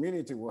 boosting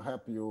immunity will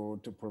help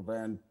you to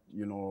prevent,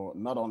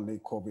 not only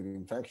COVID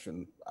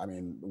infection. I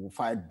mean, we'll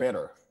fight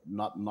better,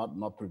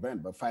 not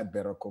prevent, but fight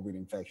better COVID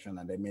infection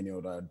and then many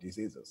other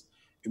diseases.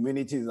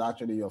 Immunity is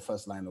actually your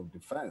first line of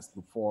defense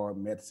before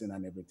medicine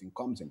and everything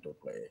comes into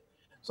play.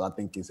 So I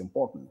think it's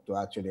important to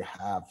actually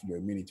have your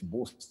immunity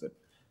boosted.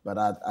 But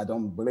I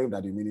don't believe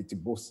that immunity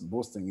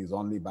boosting is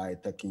only by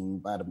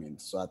taking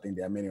vitamins. So I think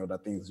there are many other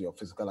things, your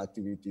physical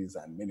activities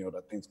and many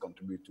other things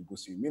contribute to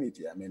boosting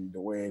immunity. I mean,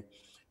 the way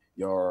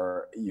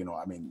your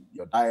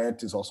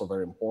diet is also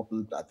very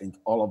important. I think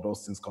all of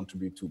those things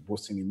contribute to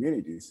boosting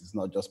immunity. It's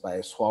not just by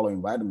swallowing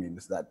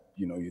vitamins that,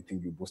 you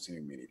think you're boosting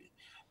immunity.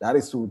 That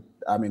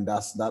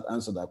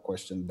answered that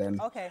question. Then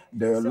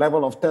the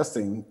level of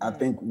testing, I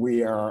think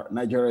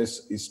Nigeria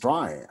is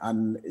trying,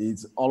 and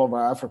it's all over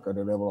Africa,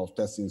 the level of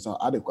testing is not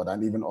adequate,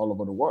 and even all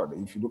over the world.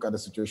 If you look at the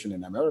situation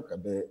in America,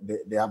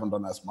 they haven't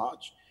done as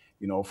much,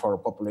 for a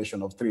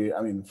population of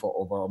for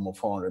over almost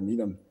 400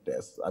 million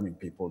tests.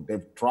 People,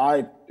 they've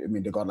tried,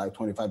 they got like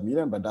 25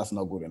 million, but that's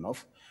not good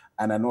enough.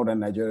 And I know that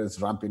Nigeria is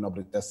ramping up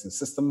the testing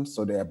system,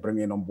 so they are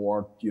bringing on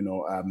board,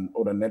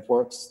 other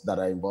networks that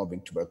are involved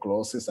in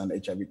tuberculosis and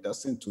HIV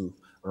testing to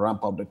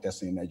ramp up the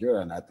testing in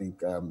Nigeria. And I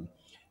think,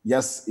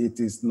 yes,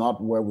 it is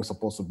not where we're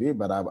supposed to be,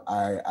 but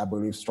I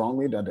believe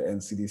strongly that the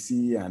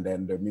NCDC and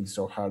then the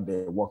Ministry of Health,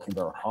 they're working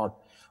very hard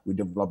with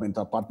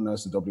developmental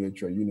partners,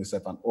 WHO,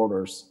 UNICEF, and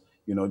others,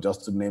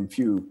 just to name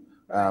few.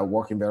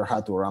 Working very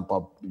hard to ramp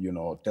up,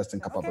 testing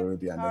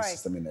capability and the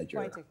system in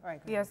Nigeria.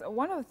 Yes,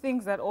 one of the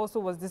things that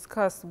also was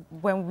discussed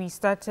when we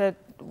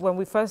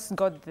first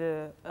got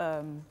the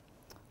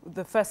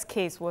first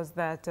case was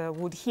that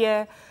would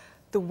hear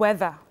the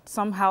weather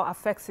somehow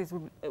affects it.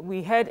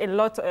 We heard a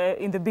lot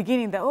in the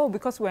beginning that,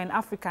 because we're in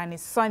Africa and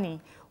it's sunny,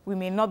 we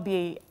may not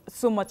be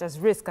so much as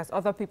risk as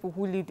other people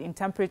who lived in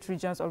temperate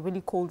regions or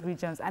really cold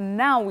regions. And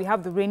now we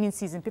have the rainy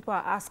season. People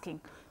are asking,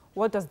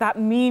 what does that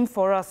mean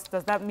for us?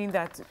 Does that mean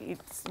that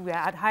we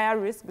are at higher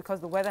risk because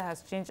the weather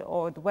has changed,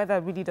 or the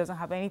weather really doesn't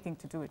have anything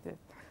to do with it?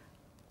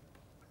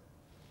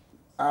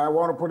 I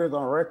want to put it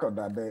on record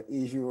that the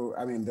issue,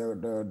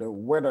 the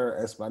weather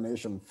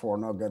explanation for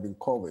not getting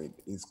COVID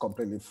is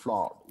completely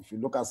flawed. If you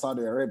look at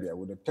Saudi Arabia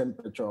with a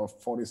temperature of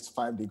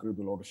 45 degrees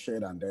below the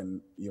shade, and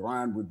then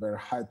Iran with very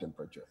high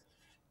temperature,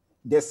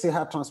 they still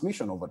have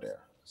transmission over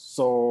there.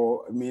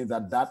 So it means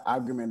that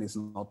argument is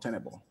not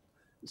tenable.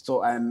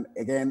 So, and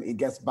again, it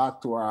gets back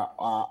to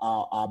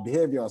our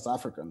behavior as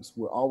Africans.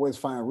 We always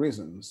find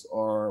reasons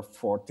or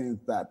for things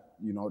that,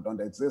 don't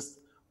exist.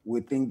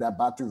 We think that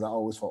bad things are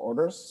always for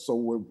others. So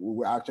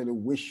we actually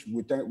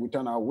we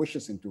turn our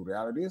wishes into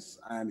realities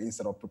and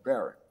instead of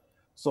preparing.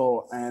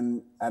 So,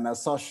 and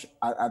as such,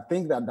 I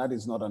think that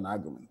is not an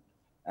argument.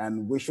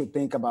 And we should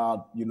think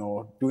about,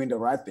 doing the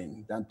right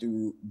thing than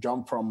to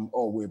jump from,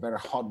 we're very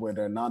hot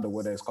weather, now the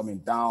weather is coming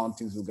down,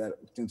 things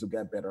will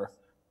get better.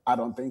 I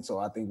don't think so.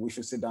 I think we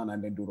should sit down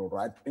and then do the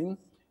right thing.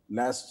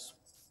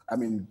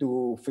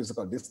 Do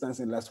physical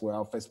distancing, let's wear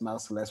our face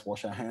masks, let's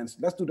wash our hands.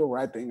 Let's do the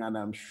right thing. And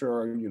I'm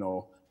sure,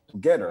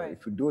 together,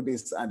 if we do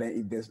this, and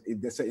then if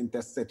there's an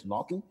interstate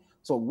locking,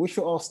 so we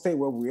should all stay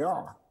where we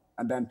are.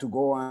 And then to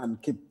go and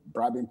keep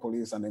bribing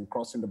police and then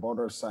crossing the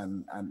borders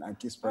and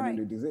keep spreading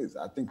the disease.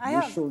 I think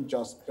we should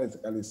just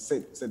basically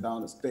sit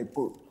down and stay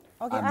put.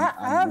 Okay,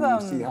 and we'll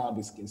see how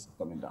this case is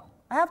coming down.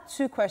 I have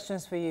two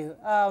questions for you.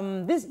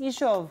 This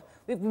issue of,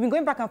 we've been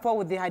going back and forth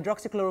with the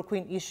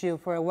hydroxychloroquine issue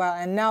for a while,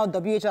 and now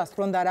WHO has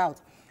thrown that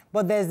out.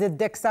 But there's the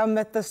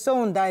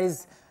dexamethasone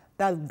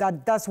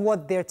that's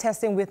what they're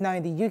testing with now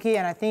in the UK,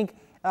 and I think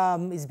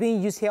is being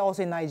used here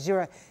also in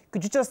Nigeria.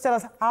 Could you just tell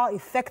us how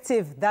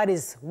effective that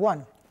is,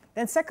 one?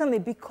 Then secondly,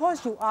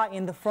 because you are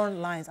in the front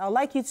lines, I would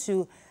like you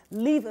to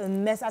leave a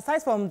message,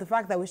 aside from the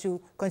fact that we should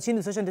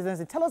continue social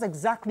distancing, tell us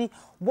exactly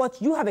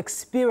what you have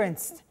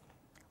experienced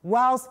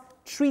whilst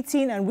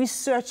treating and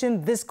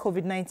researching this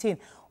COVID-19,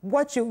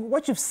 what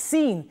you've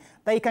seen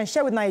that you can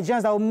share with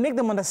Nigerians that will make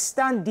them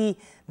understand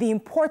the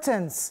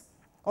importance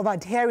of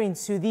adhering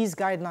to these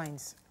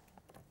guidelines.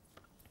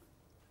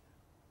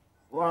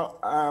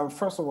 Well,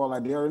 first of all,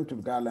 adhering to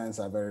the guidelines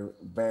are very,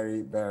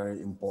 very,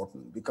 very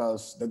important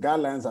because the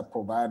guidelines are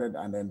provided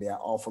and then they are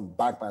often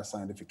backed by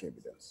scientific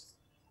evidence.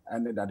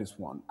 And then that is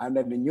one. And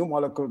then the new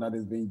molecule that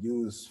is being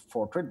used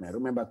for treatment,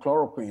 remember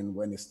chloroquine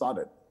when it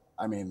started,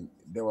 I mean,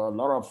 there were a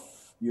lot of,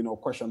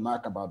 question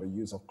mark about the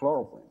use of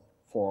chloroquine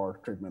for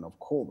treatment of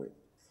COVID.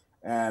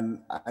 And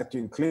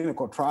actually in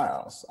clinical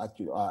trials,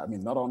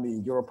 not only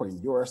in Europe or in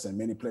US and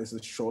many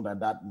places show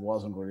that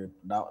wasn't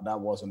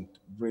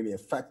really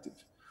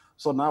effective.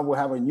 So now we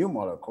have a new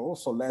molecule.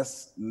 So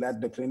let's let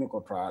the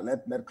clinical trial,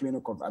 the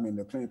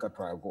clinical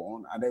trial go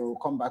on, and then we'll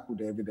come back with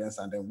the evidence,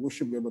 and then we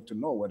should be able to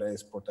know whether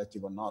it's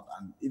protective or not,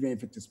 and even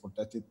if it is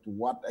protective, to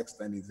what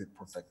extent is it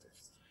protective?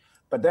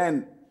 But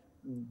then,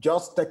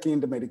 just taking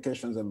the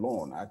medications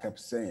alone, I kept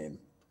saying,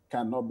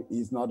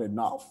 is not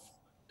enough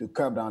to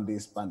curb down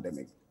this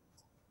pandemic.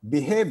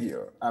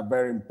 Behavior are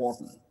very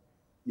important.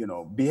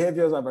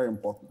 Behaviors are very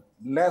important.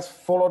 Let's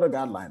follow the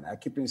guideline. I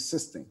keep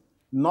insisting.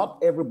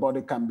 Not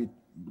everybody can be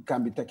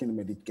taking the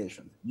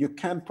medication. You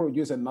can't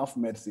produce enough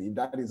medicine. If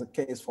that is the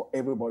case for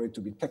everybody to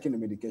be taking the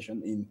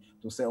medication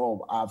to say,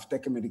 oh, I've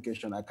taken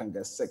medication, I can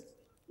get sick.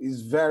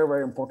 It's very,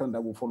 very important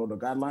that we follow the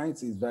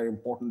guidelines. It's very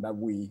important that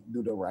we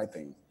do the right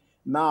thing.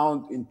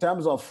 Now, in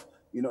terms of,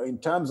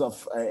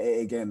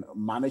 again,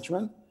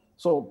 management.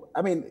 So,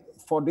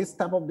 for this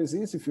type of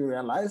disease, if you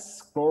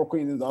realize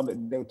chloroquine is not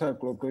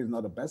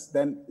the best,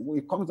 then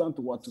it comes down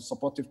to what? To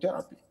supportive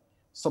therapy.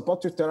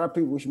 Supportive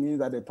therapy, which means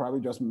that they're probably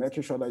just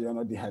making sure that you're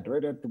not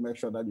dehydrated, to make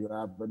sure that you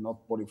have enough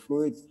body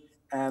fluid,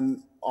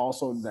 and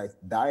also like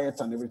diet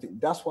and everything.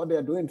 That's what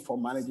they're doing for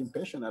managing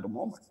patients at the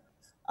moment.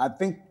 I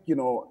think,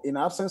 in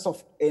absence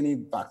of any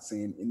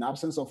vaccine, in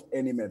absence of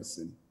any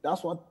medicine,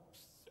 that's what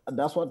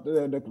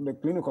the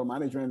clinical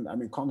management,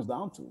 comes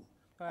down to.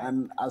 Right.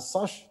 And as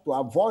such, to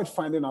avoid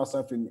finding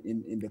ourselves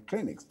in the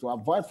clinics, to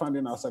avoid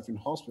finding ourselves in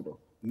hospital,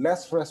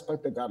 let's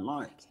respect the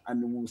guidelines,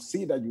 and we'll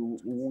see that we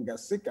won't get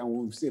sick, and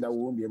we'll see that we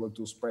won't be able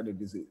to spread the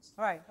disease.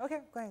 All right,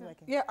 okay, go ahead,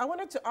 Becky. Yeah, I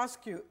wanted to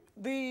ask you,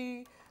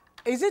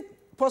 is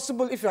it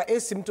possible if you're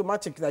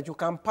asymptomatic that you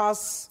can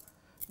pass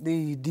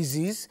the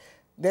disease?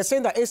 They're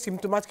saying that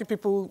asymptomatic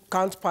people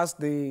can't pass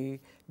the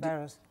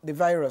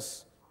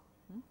virus.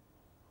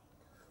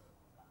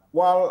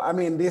 Well,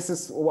 this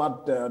is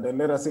what the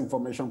latest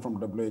information from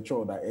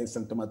WHO, that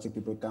asymptomatic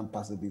people can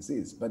pass the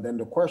disease. But then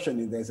the question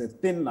is, there's a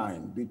thin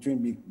line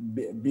between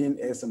being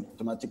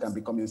asymptomatic and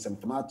becoming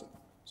symptomatic.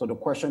 So the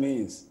question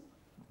is,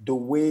 do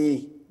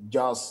we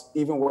just,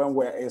 even when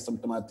we're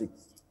asymptomatic,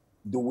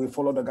 do we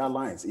follow the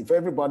guidelines? If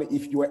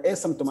you are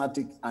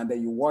asymptomatic and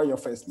then you wear your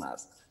face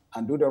mask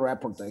and do the right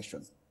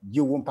protection,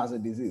 you won't pass the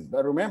disease.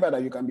 But remember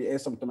that you can be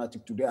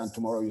asymptomatic today and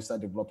tomorrow you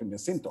start developing the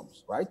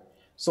symptoms, right?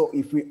 So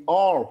if we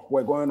all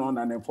were going on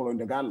and then following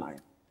the guideline,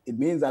 it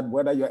means that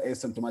whether you're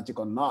asymptomatic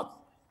or not,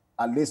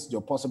 at least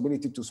your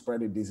possibility to spread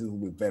the disease will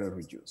be very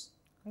reduced.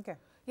 Okay.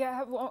 Yeah, I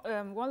have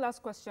one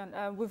last question.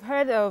 We've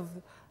heard of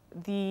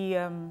the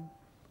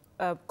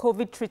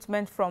COVID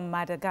treatment from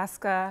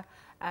Madagascar,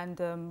 and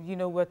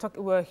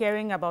we're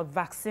hearing about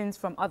vaccines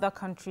from other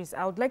countries.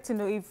 I would like to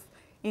know if,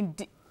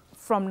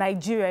 from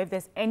Nigeria, if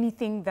there's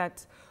anything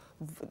that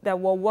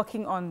we're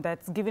working on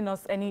that's giving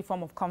us any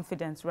form of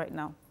confidence right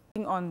now.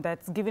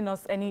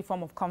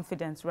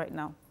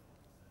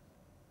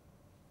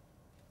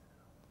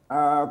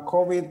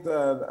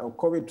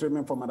 COVID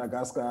treatment for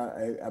Madagascar,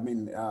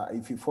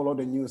 if you follow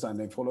the news and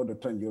then follow the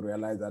trend, you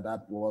realize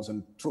that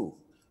wasn't true.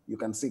 You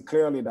can see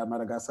clearly that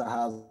Madagascar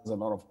has a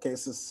lot of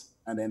cases,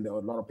 and then a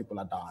lot of people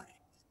are dying.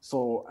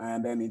 So,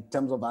 and then in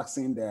terms of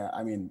vaccine, there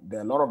are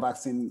a lot of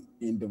vaccine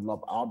being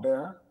developed out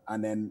there,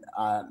 and then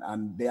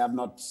and they have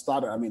not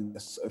started.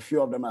 A few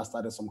of them have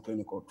started some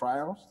clinical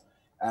trials.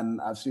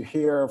 And as you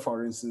hear,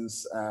 for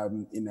instance,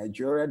 in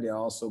Nigeria, there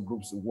are also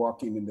groups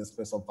working in the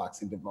space of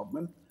vaccine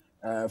development.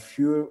 A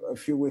few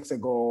weeks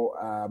ago,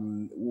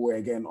 we were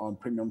again on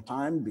premium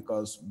time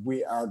because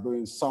we are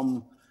doing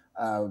some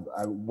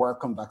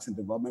work on vaccine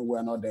development. We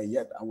are not there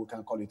yet, and we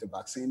can't call it a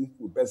vaccine.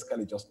 We're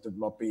basically just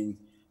developing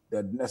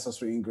the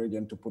necessary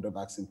ingredient to put a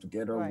vaccine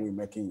together. Right. We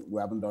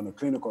haven't done a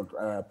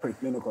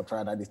preclinical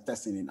trial that is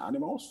testing in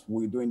animals.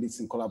 We're doing this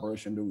in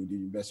collaboration with the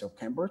University of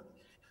Cambridge.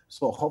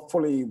 So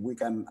hopefully we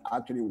can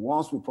actually,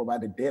 once we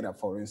provide the data,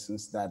 for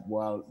instance, that,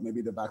 well,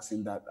 maybe the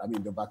vaccine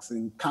the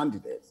vaccine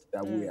candidate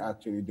that we're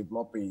actually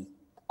developing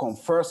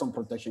confers some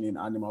protection in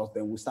animals,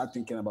 then we start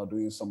thinking about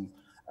doing some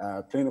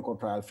clinical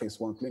trial, phase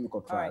 1 clinical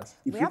trials.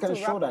 Right. If we can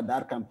show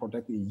that can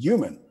protect the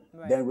human,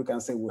 then we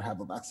can say we have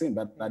a vaccine,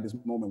 but at this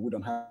moment we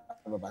don't have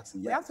a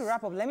vaccine yet. We have to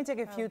wrap up. Let me take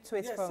a few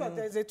tweets yes, from... Sir,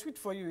 there's a tweet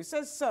for you. It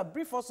says, sir,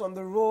 brief us on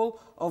the role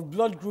of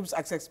blood groups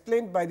as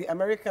explained by the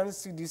American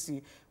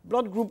CDC.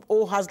 Blood group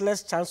O has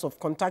less chance of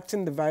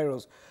contacting the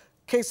virus.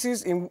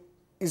 Cases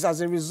is as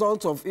a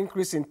result of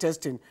increase in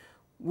testing.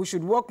 We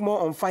should work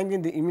more on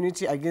finding the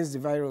immunity against the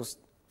virus.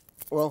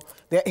 Well,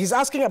 he's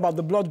asking about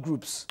the blood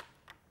groups.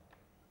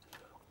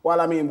 Well,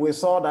 I mean, we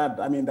saw that,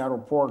 that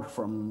report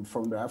from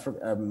the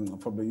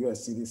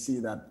US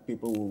CDC that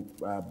people with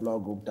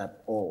blood group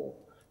that O,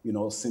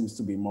 seems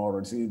to be more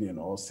resilient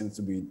or seems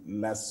to be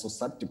less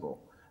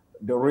susceptible.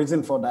 The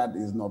reason for that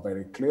is not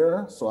very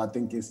clear, so I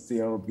think it's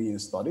still being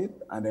studied.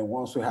 And then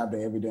once we have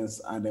the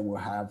evidence, and then we'll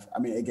have,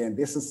 again,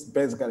 this is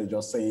basically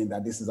just saying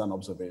that this is an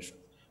observation.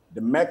 The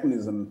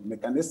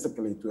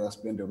mechanistically to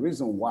explain the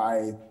reason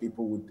why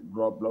people with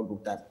blood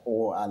group type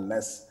O are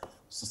less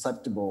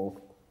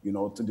susceptible,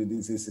 to the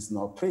disease is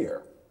not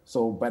clear.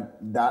 So, but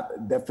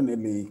that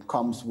definitely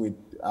comes with,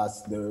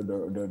 as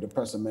the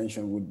person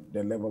mentioned, with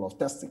the level of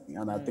testing.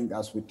 And I think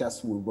as we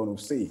test, we're going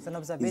to see,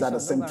 is that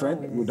the same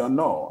trend? We don't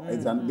know.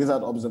 These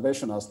are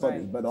observational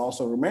studies, but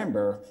also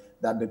remember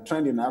that the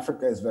trend in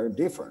Africa is very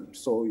different.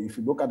 So if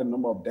you look at the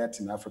number of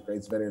deaths in Africa,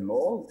 it's very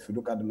low. If you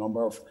look at the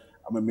number of,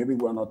 maybe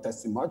we're not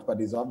testing much,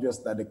 but it's obvious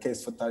that the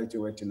case fatality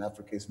rate in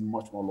Africa is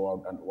much more lower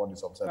than what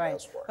is observed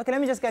elsewhere. Okay,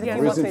 let me just get a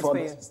few more tweets for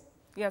you.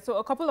 Yeah, so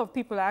a couple of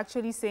people are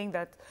actually saying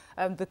that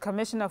the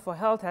Commissioner for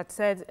Health had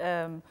said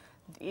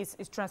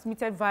it's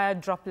transmitted via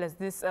droplets,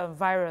 this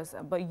virus.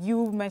 But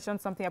you mentioned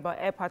something about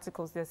air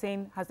particles. They're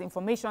saying, has the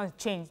information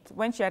changed?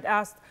 When she had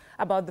asked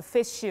about the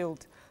face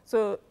shield.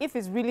 So if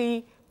it's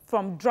really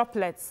from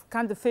droplets,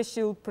 can the face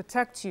shield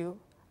protect you?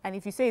 And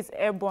if you say it's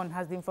airborne,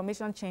 has the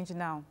information changed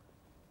now?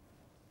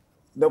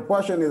 The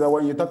question is that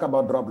when you talk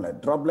about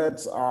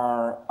droplets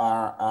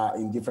are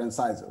in different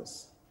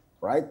sizes.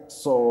 Right?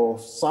 So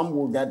some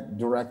will get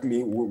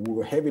directly,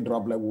 with heavy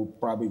droplet will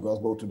probably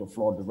just go to the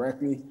floor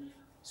directly.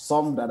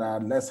 Some that are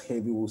less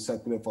heavy will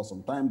circulate for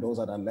some time. Those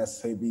that are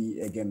less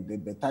heavy, again,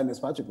 the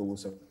tiniest particle will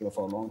circulate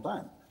for a long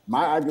time.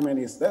 My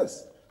argument is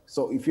this.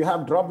 So if you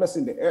have droplets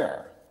in the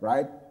air,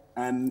 right,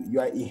 and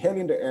you are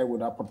inhaling the air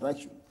without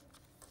protection,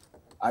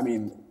 are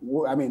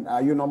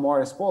you no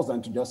more exposed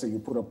than to just say you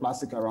put a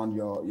plastic around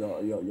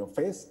your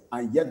face,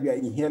 and yet you are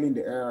inhaling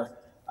the air?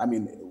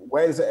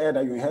 Where is the air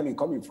that you're inhaling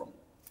coming from?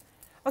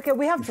 Okay,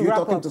 we have to wrap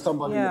up. If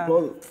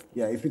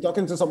you're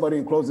talking to somebody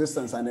in close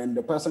distance and then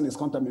the person is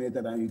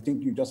contaminated and you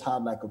think you just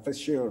have like a face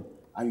shield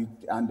and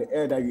the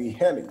air that you're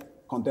inhaling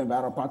contains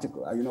viral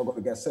particles, are you not going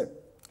to get sick?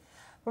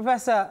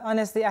 Professor,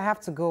 honestly, I have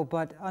to go,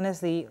 but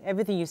honestly,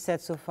 everything you said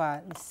so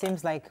far, it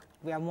seems like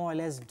we are more or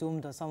less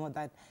doomed or somewhat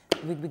that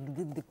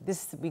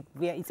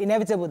it's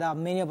inevitable that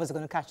many of us are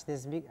going to catch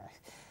this.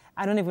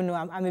 I don't even know.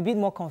 I'm a bit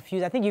more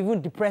confused. I think you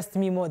even depressed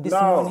me more this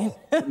morning.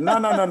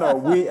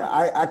 No.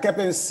 I kept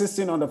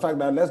insisting on the fact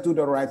that let's do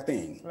the right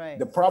thing. Right.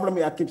 The problem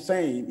I keep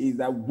saying is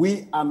that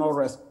we are not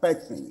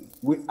respecting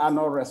the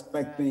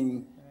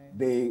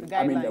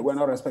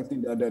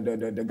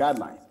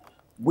guidelines.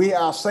 We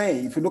are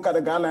saying, if you look at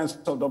the guidelines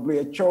of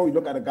WHO, you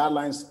look at the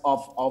guidelines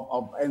of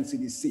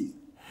NCDC,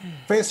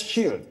 face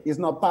shield is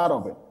not part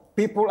of it.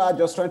 People are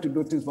just trying to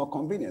do things for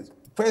convenience.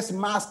 Face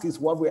mask is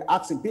what we're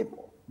asking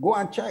people. Go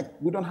and check.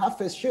 We don't have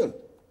face shield.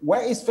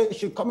 Where is face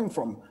shield coming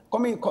from?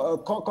 Coming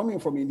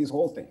from in this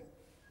whole thing.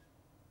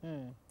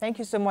 Thank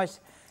you so much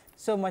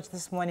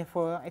this morning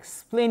for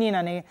explaining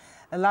and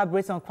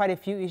elaborating on quite a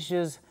few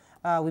issues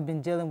we've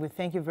been dealing with.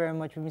 Thank you very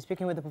much. We've been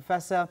speaking with the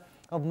Professor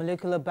of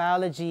Molecular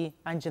Biology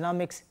and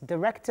Genomics,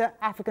 Director,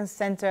 African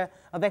Center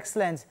of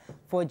Excellence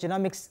for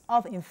Genomics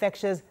of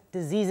Infectious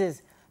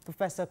Diseases,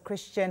 Professor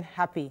Christian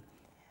Happi.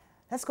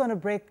 Let's go on a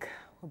break.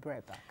 We'll be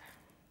right back.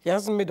 He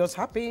hasn't made us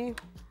happy.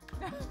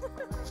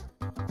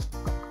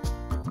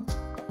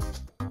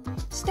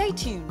 Stay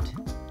tuned.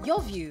 Your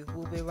View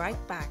will be right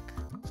back.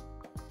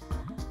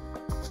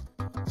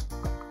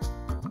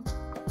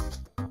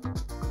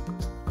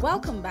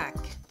 Welcome back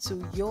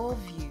to Your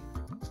View.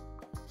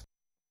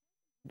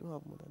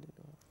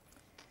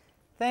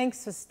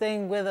 Thanks for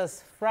staying with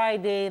us.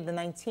 Friday, the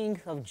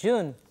 19th of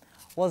June,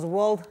 was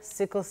World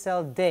Sickle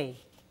Cell Day.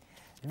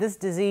 This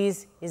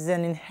disease is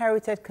an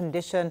inherited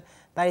condition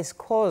that is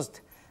caused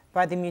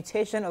by the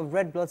mutation of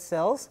red blood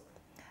cells,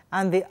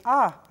 and they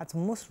are at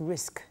most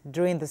risk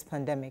during this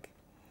pandemic.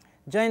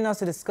 Joining us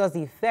to discuss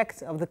the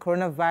effects of the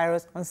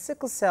coronavirus on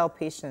sickle cell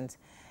patients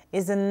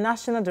is the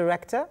National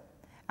Director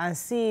and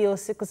CEO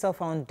Sickle Cell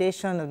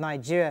Foundation of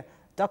Nigeria,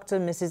 Dr.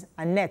 Mrs.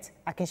 Annette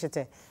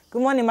Akinsete.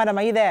 Good morning, madam.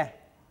 Are you there?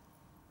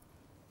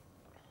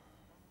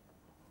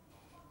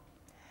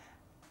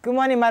 Good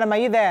morning, madam. Are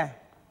you there?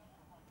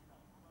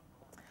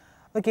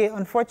 Okay,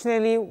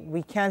 unfortunately,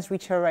 we can't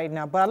reach her right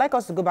now, but I'd like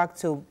us to go back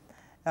to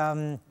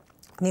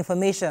the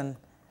information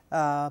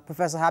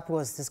Professor Happi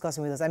was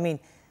discussing with us, I mean,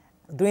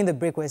 during the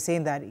break, we were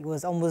saying that it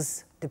was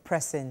almost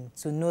depressing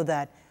to know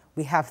that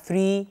we have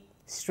 3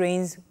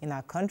 strains in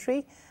our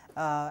country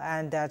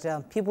and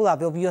that people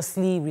have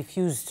obviously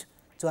refused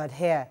to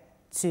adhere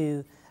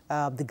to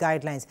the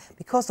guidelines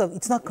because of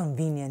it's not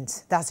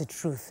convenient. That's the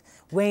truth.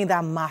 Wearing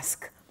that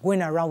mask,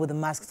 going around with the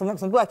mask. Some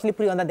people actually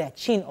put it under their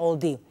chin all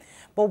day.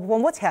 But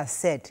from what he has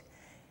said,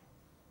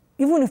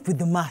 even if with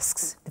the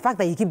masks, the fact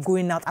that you keep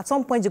going out, at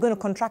some point you're going to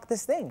contract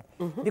this thing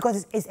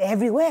because it's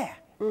everywhere.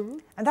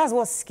 And that's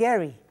what's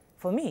scary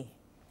for me.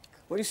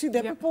 Well, you see,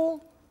 there are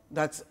people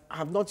that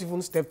have not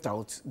even stepped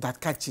out that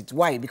catch it.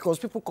 Why? Because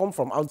people come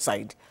from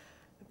outside.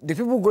 The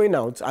people going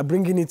out are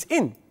bringing it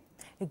in.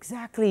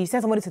 Exactly. You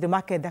send somebody to the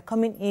market, they're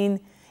coming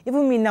in.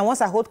 Even me now,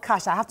 once I hold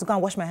cash, I have to go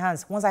and wash my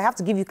hands. Once I have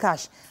to give you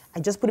cash, I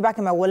just put it back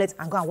in my wallet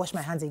and go and wash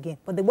my hands again.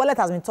 But the wallet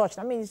has been touched.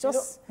 I mean, it's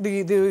just...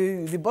 You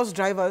know, the bus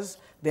drivers,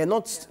 they're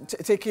not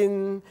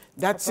taking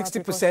that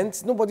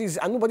 60%.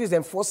 Nobody's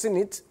enforcing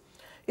it.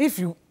 If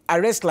you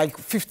arrest like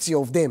 50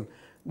 of them,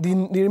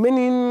 the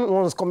remaining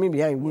ones coming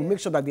behind will make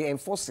sure that they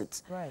enforce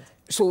it. Right.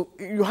 So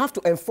you have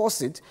to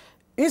enforce it.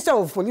 Instead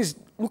of police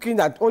looking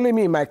at only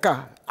me in my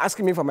car,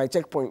 asking me for my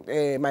checkpoint,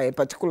 my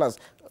particulars,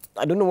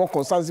 I don't know what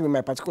concerns me with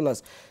my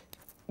particulars.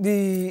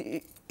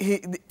 The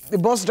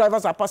bus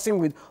drivers are passing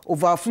with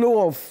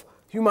overflow of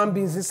human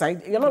beings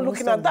inside. You're not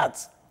looking at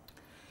that.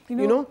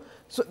 You know?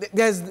 So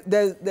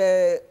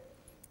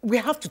we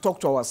have to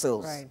talk to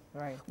ourselves.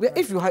 Right.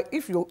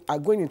 If you are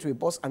going into a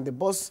bus and the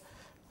bus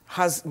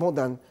has more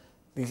than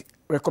the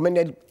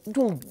recommended,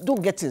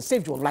 don't get in.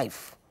 Save your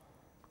life.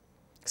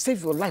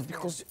 Save your life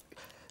because...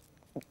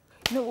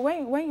 No,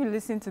 when you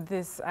listen to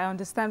this, I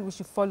understand we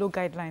should follow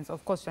guidelines,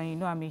 of course, and you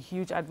know I'm a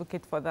huge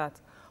advocate for that.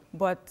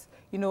 But,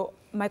 you know,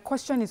 my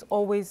question is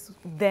always,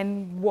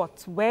 then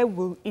what? Where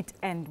will it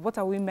end? What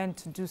are we meant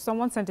to do?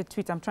 Someone sent a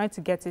tweet, I'm trying to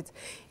get it.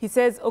 He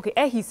says, okay,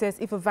 he says,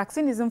 if a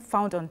vaccine isn't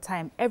found on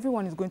time,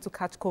 everyone is going to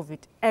catch COVID.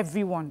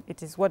 Everyone,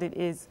 it is what it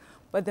is.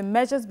 But the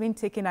measures being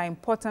taken are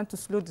important to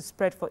slow the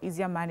spread for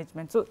easier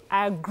management. So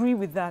I agree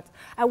with that.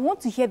 I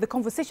want to hear, the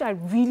conversation I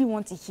really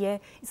want to hear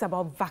is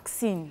about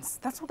vaccines.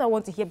 That's what I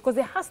want to hear, because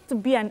there has to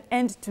be an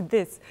end to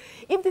this.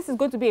 If this is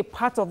going to be a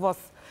part of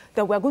us,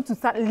 that we're going to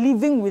start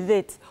living with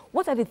it,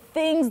 what are the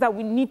things that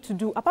we need to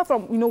do? Apart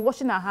from, you know,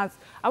 washing our hands,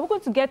 are we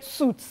going to get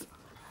suits,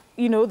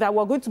 you know, that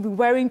we're going to be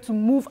wearing to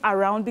move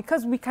around?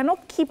 Because we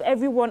cannot keep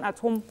everyone at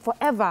home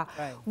forever.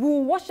 Right.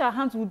 We'll wash our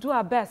hands, we'll do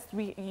our best.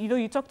 You know,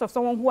 you talked of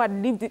someone who had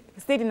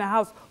stayed in a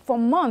house for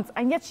months,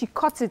 and yet she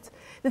caught it.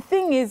 The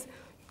thing is,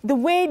 the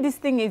way this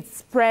thing is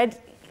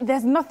spread,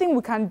 there's nothing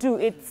we can do.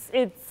 It's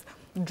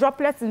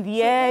droplets in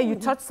the air, you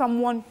touch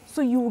someone,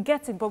 so you will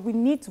get it. But we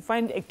need to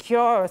find a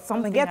cure or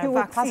something. Get people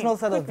with personal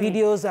sort of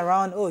videos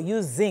around, oh,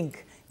 use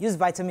zinc, use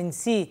vitamin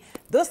C.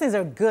 Those things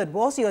are good, but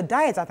also your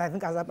diet, I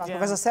think, as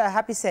Professor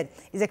Happi said,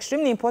 is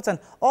extremely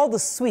important. All the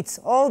sweets,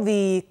 all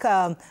the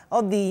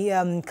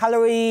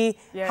calorie,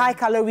 high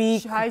calorie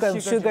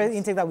sugar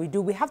intake that we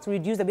do, we have to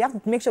reduce that. We have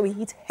to make sure we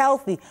eat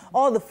healthy.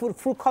 All the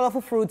fruit,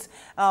 colorful fruits,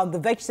 the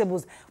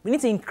vegetables. We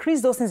need to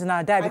increase those things in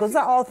our diet because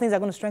those are all things that are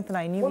going to strengthen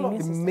our immune system. One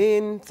of the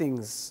main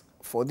things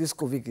for this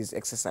COVID is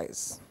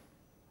exercise.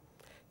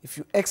 If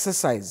you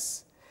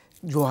exercise,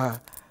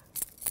 you're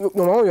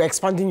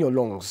expanding your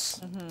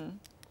lungs.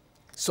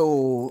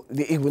 So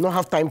it will not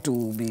have time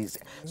to be...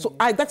 So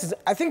I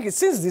think it's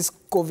since this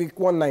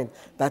COVID-19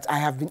 that I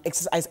have been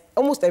exercising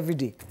almost every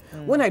day.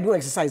 When I do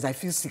exercise, I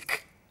feel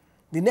sick.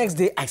 The next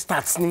day, I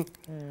start sneezing.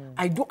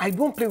 I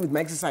don't play with my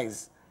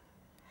exercise.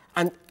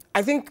 And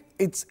I think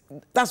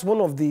that's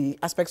one of the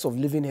aspects of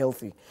living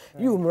healthy.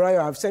 You,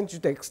 Mariah, I've sent you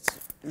texts.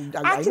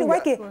 Actually,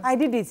 I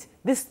did it.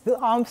 The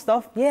arm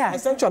stuff, yeah. I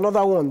sent you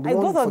another one.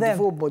 Both of them. The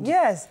full body.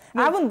 Yes.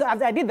 No.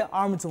 I did the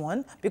arms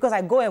one because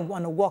I go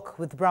on a walk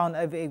with Brown.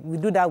 We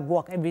do that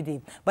walk every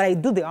day. But I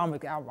do the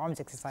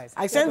arms exercise.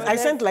 I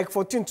sent like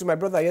 14 to my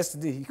brother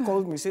yesterday. He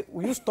called me and said,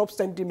 will you stop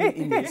sending me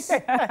emails?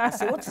 I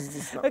said, what is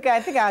this now? Okay,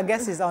 I think our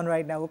guest is on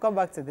right now. We'll come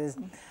back to this.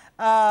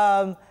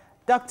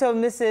 Dr.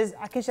 Mrs.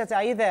 Akinsete,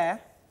 are you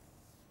there?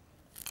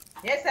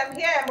 Yes, I'm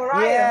here,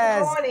 Mariah. Yes.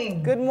 Good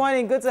morning. Good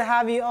morning. Good to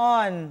have you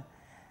on.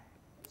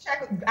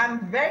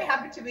 I'm very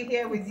happy to be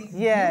here with these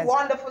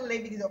wonderful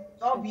ladies.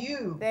 Love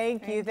you.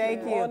 Thank you.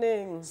 Good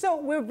morning. So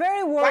we're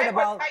very worried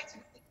about...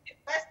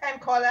 First-time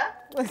caller?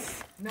 No.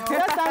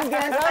 First-time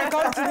guest.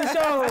 Welcome to the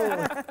show.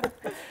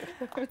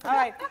 All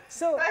right.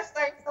 So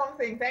first-time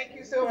something. Thank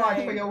you so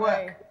much for your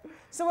work. Right.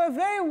 So we're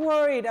very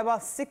worried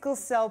about sickle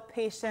cell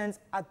patients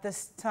at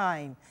this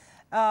time.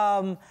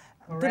 Do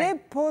they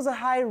pose a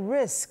high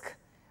risk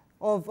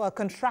of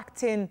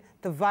contracting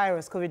the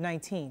virus,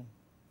 COVID-19?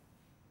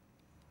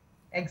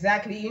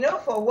 Exactly. You know,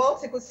 for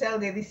World Sickle Cell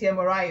Day this year,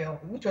 Mariah,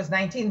 which was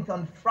 19th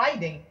on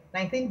Friday,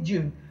 19th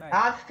June,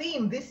 our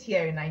theme this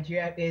year in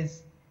Nigeria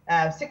is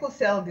sickle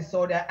cell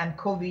disorder and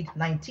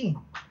COVID-19.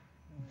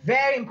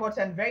 Very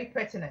important, very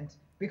pertinent,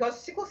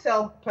 because sickle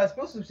cell,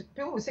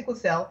 people with sickle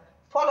cell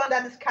fall under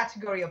this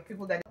category of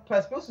people that,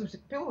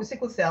 people with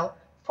sickle cell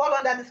fall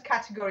under this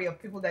category of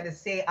people that they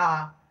say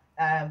are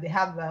they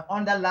have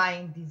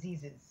underlying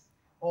diseases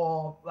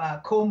or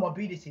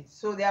comorbidities.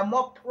 So they are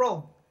more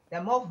prone,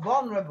 they're more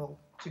vulnerable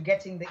to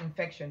getting the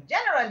infection.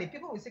 Generally,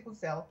 people with sickle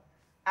cell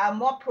are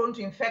more prone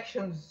to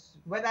infections,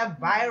 whether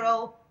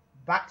viral,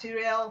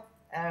 bacterial,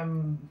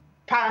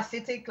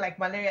 parasitic like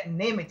malaria,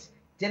 name it.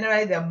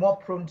 Generally, they're more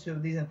prone to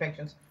these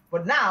infections.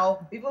 But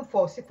now, even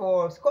for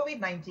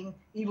COVID-19,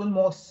 even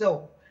more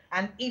so.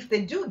 And if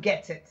they do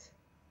get it,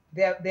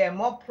 they're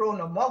more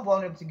prone or more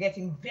vulnerable to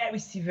getting very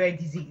severe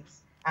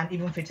disease and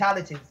even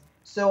fatalities.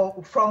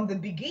 So from the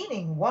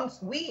beginning,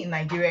 once we in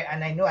Nigeria,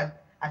 and I know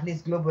at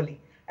least globally,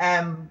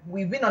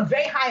 we've been on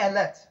very high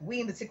alert, we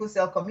in the sickle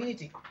cell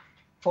community,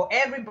 for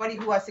everybody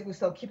who has sickle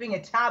cell, keeping a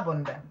tab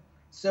on them.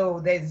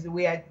 So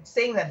we are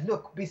saying that,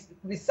 look,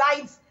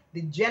 besides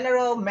the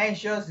general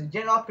measures, the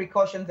general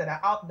precautions that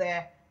are out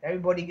there,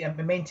 everybody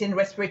maintain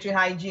respiratory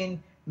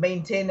hygiene,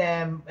 maintain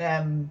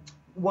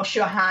wash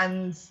your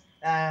hands,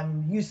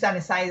 use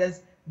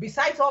sanitizers.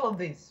 Besides all of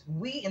this,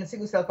 we in the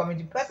sickle cell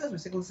community, persons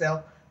with sickle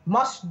cell,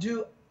 must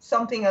do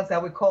something else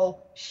that we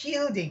call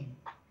shielding,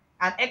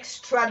 an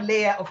extra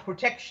layer of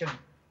protection.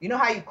 You know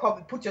how you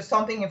put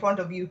something in front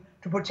of you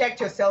to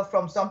protect yourself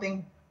from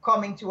something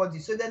coming towards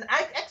you. So then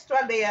an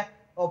extra layer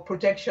of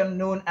protection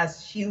known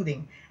as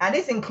shielding. And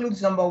this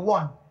includes, number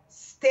one,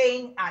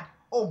 staying at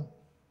home.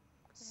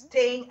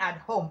 Staying at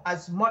home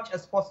as much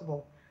as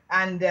possible.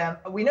 And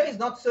we know it's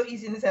not so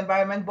easy in this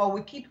environment, but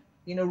we keep,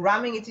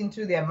 ramming it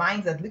into their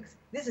minds that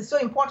this is so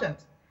important.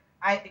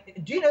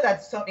 Do you know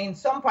that in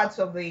some parts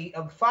of the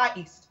Far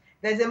East,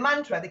 there's a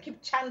mantra they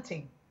keep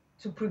chanting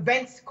to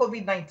prevent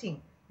COVID-19.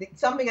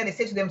 Something that they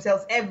say to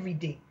themselves every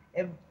day,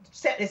 a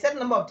certain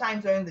number of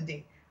times during the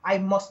day. I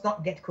must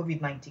not get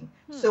COVID-19.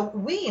 So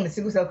we in the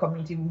sickle cell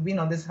community, we've been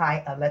on this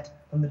high alert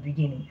from the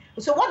beginning.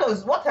 So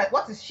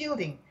what is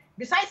shielding?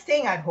 Besides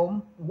staying at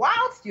home,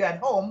 whilst you're at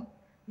home,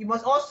 you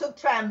must also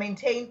try and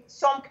maintain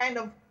some kind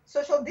of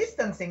social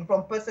distancing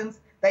from persons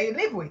that you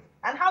live with.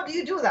 And how do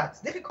you do that?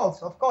 It's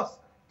difficult, of course,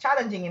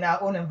 challenging in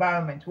our own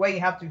environment where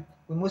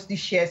we mostly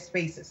share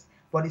spaces.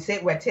 But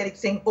we're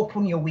saying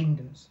open your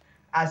windows.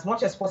 As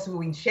much as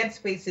possible in shared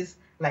spaces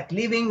like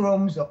living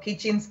rooms or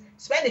kitchens,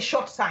 spend a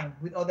short time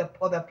with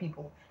other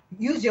people.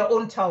 Use your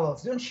own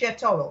towels. Don't share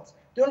towels.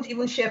 Don't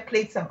even share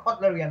plates and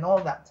cutlery and all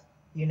that,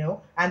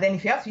 And then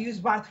if you have to use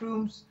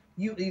bathrooms,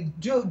 you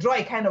do draw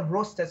a kind of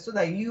roster so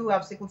that you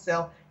have sickle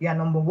cell, you are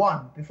number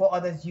one before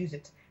others use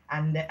it.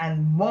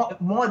 And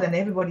more than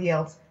everybody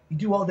else, you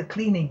do all the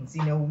cleanings,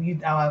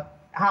 our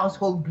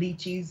household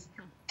bleaches,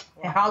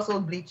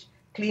 household bleach,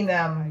 clean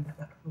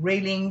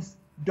railings,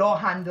 door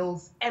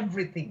handles,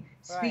 everything,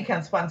 speak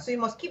and span. So you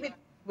must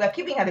we're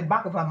keeping at the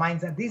back of our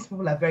minds that these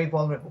people are very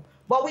vulnerable.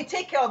 But we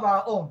take care of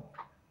our own.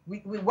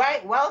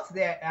 Whilst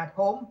they're at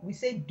home, we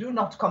say do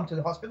not come to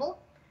the hospital.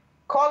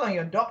 Call on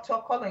your doctor,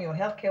 call on your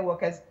healthcare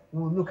workers,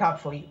 we'll look out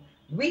for you.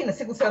 We in the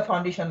Sickle Cell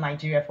Foundation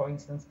Nigeria, for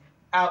instance,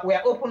 we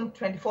are open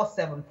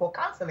 24/7 for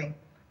counseling.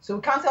 So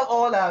we counsel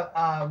all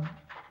our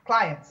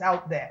clients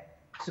out there.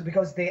 So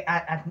because they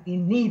are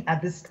in need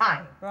at this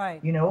time, right?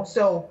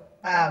 So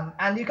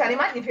and you can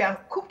imagine if you are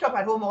cooped up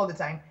at home all the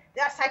time,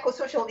 there are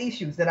psychosocial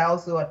issues that are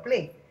also at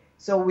play.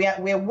 So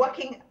we're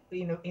working,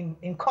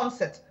 in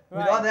concert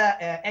with other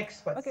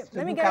experts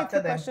to look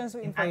after them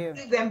and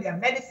give them their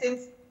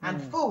medicines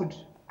and food.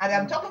 And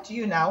I'm talking to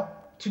you now.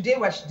 Today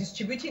we're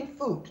distributing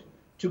food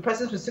to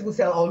persons with sickle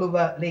cell all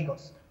over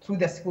Lagos through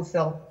the sickle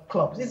cell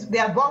clubs. They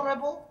are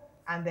vulnerable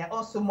and they're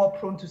also more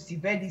prone to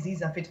severe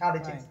disease and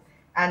fatalities. Right.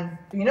 And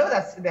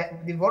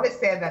that they've always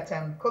said that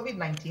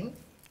COVID-19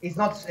 is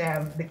not,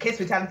 the case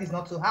fatality is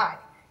not so high,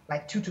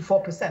 like 2 to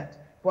 4%.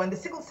 But in the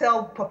sickle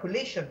cell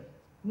population,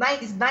 9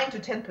 to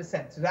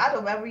 10%. So out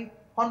of every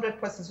 100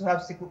 persons who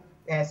have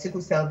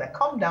sickle cell that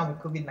come down with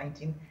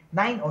COVID-19,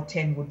 9 or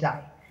 10 will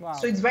die. Wow.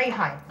 So it's very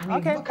high. We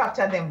look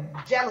after them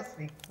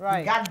jealously. Right.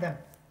 We guard them.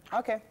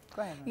 Okay,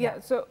 go ahead. Yeah,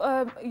 so,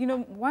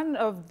 one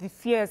of the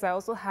fears I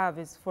also have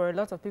is for a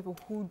lot of people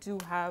who do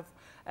have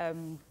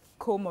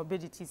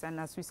comorbidities, and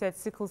as we said,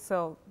 sickle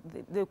cell,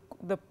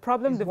 the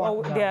problem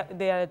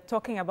they are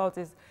talking about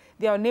is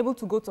they are unable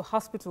to go to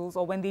hospitals,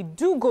 or when they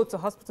do go to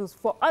hospitals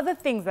for other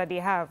things that they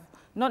have,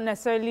 not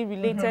necessarily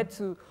related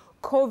to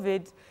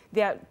COVID,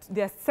 they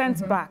are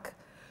sent back.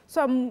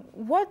 So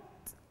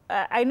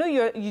I know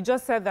you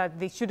just said that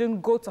they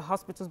shouldn't go to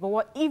hospitals, but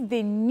what if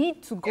they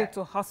need to go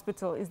to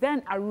hospital? Is there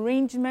an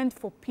arrangement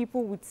for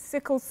people with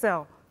sickle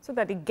cell so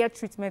that they get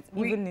treatment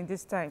even in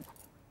this time?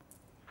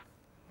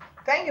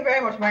 Thank you very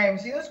much, Mariam.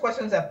 See, those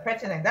questions are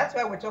pertinent. That's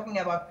why we're talking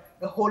about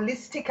the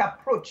holistic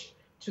approach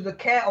to the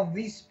care of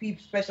these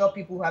special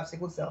people who have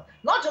sickle cell,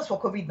 not just for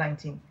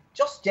COVID-19,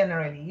 just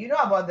generally. You know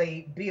about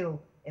the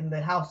bill in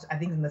the House, I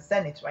think in the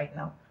Senate right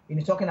now,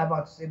 talking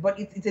about, but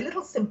it's a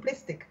little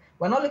simplistic.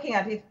 We're not looking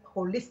at it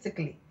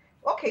holistically.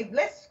 Okay,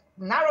 let's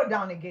narrow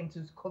down again to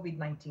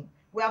COVID-19.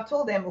 We have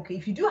told them, okay,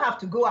 if you do have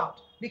to go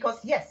out,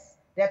 because yes,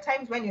 there are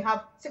times when you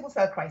have sickle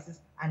cell crisis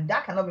and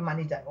that cannot be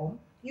managed at home,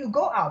 you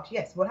go out,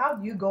 yes, but how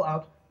do you go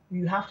out?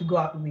 You have to go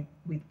out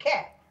with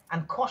care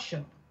and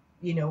caution.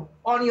 you know,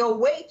 on your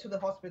way to the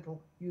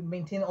hospital, you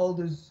maintain all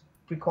those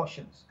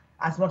precautions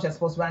as much as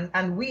possible. And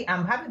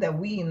I'm happy that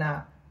we in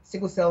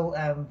Sickle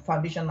Cell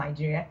Foundation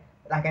Nigeria,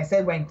 like I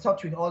said, we're in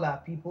touch with all our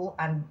people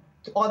and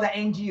to other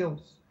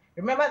NGOs.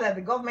 Remember that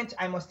the government,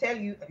 I must tell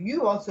you,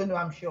 you also know,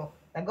 I'm sure,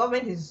 the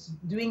government is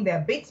doing their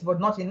bits, but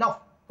not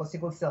enough for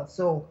sickle cell.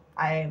 So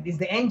it's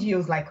the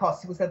NGOs like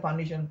us, Sickle Cell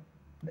Foundation,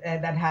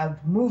 that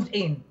have moved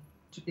in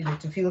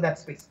to fill that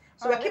space.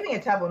 So we're keeping a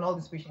tab on all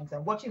these patients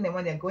and watching them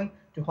when they're going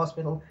to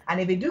hospital.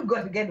 And if they do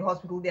go to get to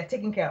hospital, they're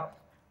taken care of.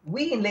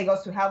 We in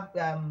Lagos to have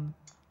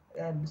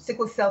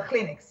sickle cell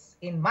clinics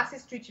in Massey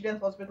Street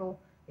Children's Hospital,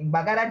 in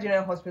Bagada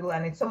General Hospital,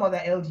 and in some other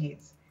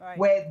LGAs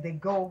where they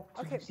go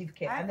to receive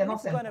care. And they're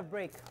not sent. Let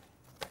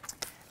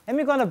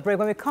me go on a break.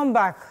 When we come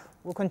back,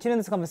 we'll continue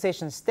this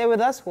conversation. Stay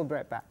with us. We'll be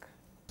right back.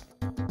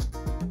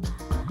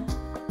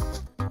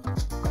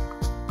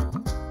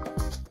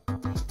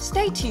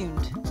 Stay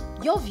tuned.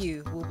 Your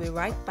View will be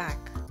right back.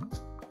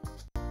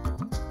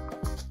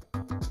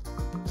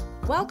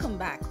 Welcome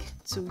back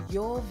to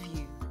Your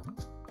View.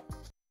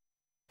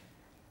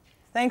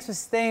 Thanks for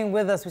staying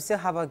with us. We still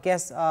have our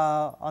guest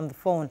on the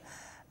phone.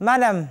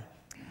 Madam,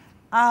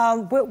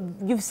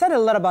 you've said a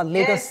lot about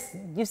Lagos. Yes.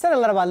 You've said a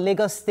lot about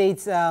Lagos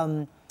State's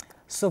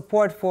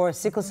support for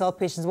sickle cell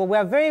patients, but we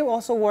are very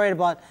also worried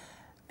about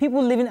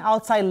people living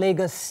outside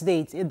Lagos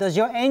State. Does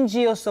your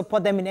NGO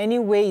support them in any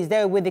way? Is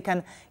there a way they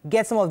can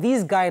get some of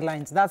these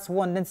guidelines? That's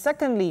one. Then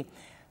secondly,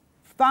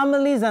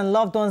 families and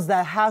loved ones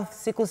that have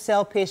sickle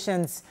cell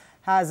patients,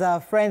 has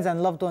friends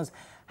and loved ones,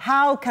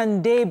 how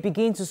can they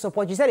begin to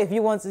support? You said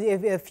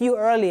a few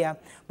earlier,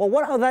 but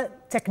what other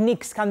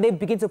techniques can they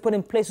begin to put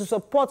in place to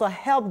support or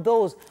help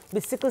those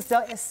with sickle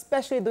cell,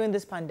 especially during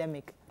this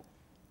pandemic?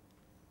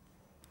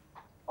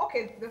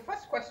 Okay, the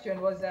first question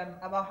was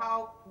about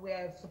how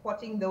we're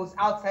supporting those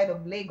outside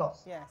of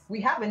Lagos. Yes. We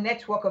have a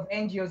network of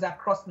NGOs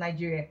across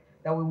Nigeria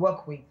that we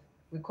work with.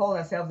 We call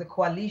ourselves the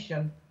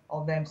coalition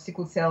of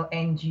sickle cell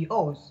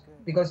NGOs,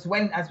 because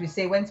as we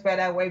say, when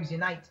spider webs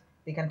unite,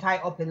 they can tie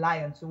up a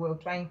lion. So we're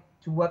trying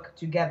to work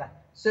together.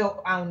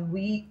 So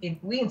we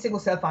in Sickle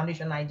Cell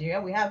Foundation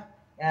Nigeria, we have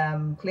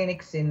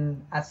clinics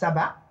in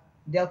Asaba,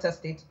 Delta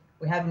State.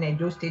 We have in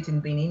Edo State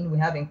in Benin. We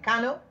have in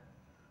Kano.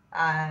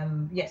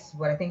 Yes,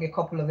 but I think a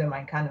couple of them are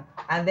in Kano.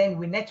 And then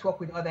we network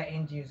with other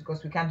NGOs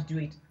because we can't do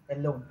it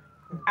alone.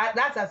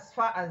 That's as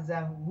far as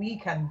we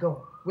can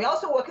go. We're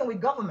also working with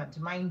government,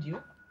 mind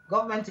you.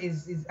 Government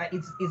it's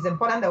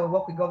important that we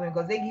work with government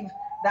because they give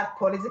that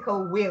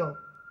political will,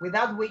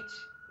 without which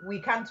we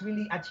can't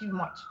really achieve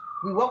much.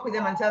 We work with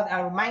them and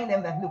remind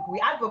them that, look, we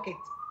advocate.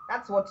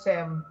 That's what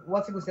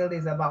sickle cell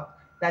is about.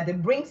 That they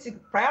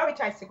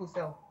prioritize sickle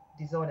cell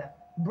disorder,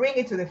 bring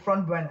it to the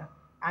front burner,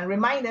 and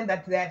remind them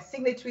that they're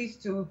signatories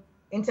to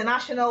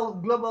international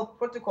global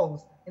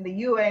protocols in the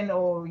UN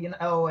or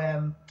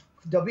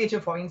WHO,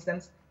 for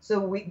instance. So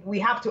we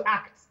have to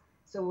act.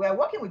 So we're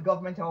working with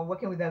government and we're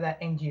working with other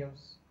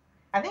NGOs.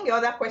 I think the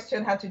other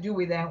question had to do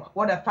with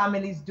what are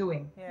families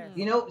doing. Yes.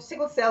 You know,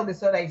 sickle cell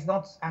disorder is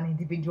not an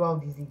individual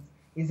disease.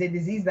 It's a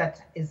disease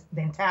that is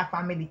the entire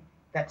family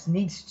that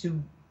needs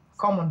to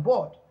come on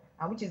board,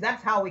 and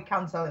that's how we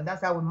counsel and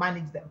that's how we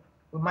manage them.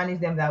 We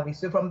manage them that way.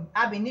 So from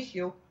ab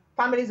initio,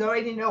 families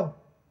already know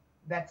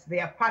that they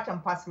are part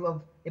and parcel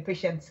of the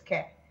patient's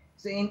care.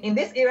 So in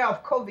this era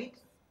of COVID,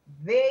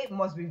 they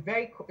must be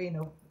very,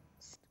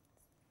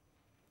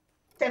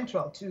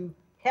 central to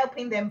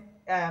helping them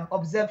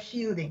observe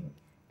shielding,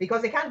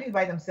 because they can't do it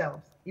by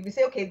themselves. If you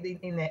say, okay,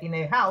 in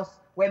a house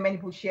where many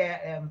people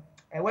share,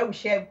 where we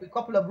share a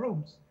couple of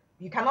rooms,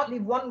 you cannot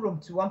leave one room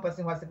to one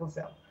person who has sickle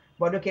cell.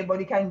 But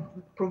you can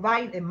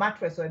provide a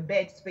mattress or a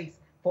bed space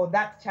for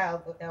that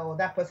child or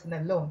that person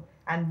alone.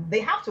 And they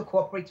have to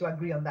cooperate to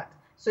agree on that.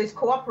 So it's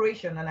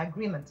cooperation and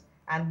agreement,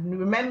 and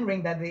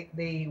remembering that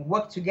they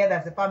work together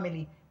as a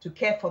family to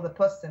care for the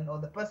person or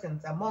the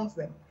persons amongst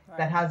them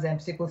that has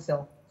sickle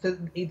cell. So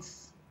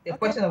it's a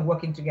question of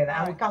working together,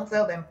 and we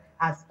counsel them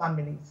as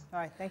families. All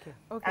right, thank you.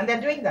 Okay. And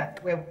they're doing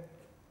that. We're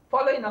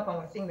following up and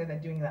we're seeing that they're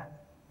doing that.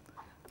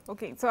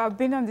 Okay, so I've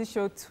been on this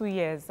show 2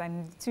 years,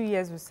 and 2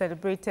 years we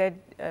celebrated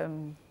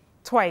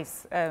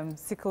twice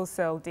Sickle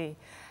Cell Day.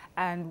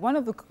 And one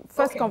of the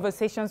first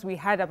conversations we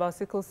had about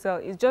sickle cell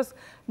is just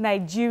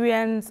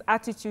Nigerians'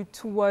 attitude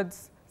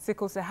towards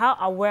sickle cell. How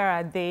aware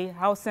are they?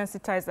 How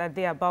sensitized are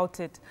they about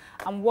it?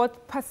 And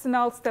what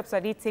personal steps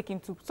are they taking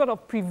to sort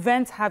of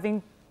prevent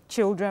having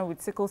children with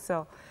sickle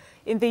cell?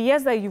 In the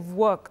years that you've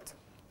worked,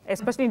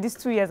 especially in these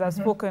 2 years I've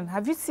spoken,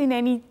 have you seen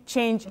any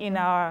change in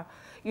our,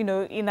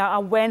 in our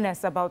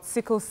awareness about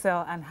sickle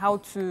cell and how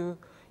to,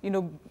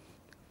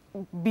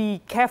 be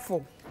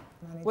careful?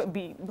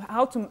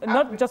 How to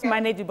not just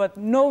manage it, but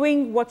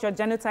knowing what your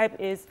genotype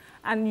is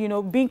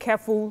and, being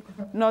careful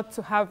not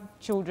to have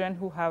children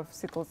who have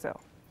sickle cell?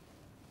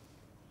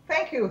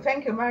 Thank you,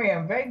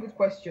 Mariam. Very good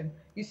question.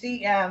 You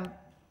see,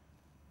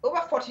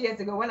 over 40 years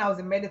ago, when I was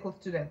a medical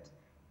student,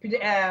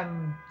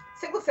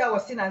 sickle cell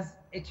was seen as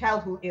a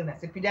childhood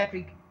illness, a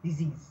pediatric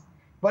disease.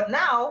 But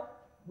now,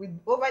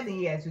 over the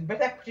years, with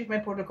better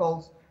treatment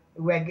protocols,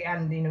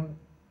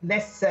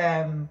 less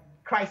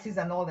crisis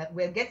and all that.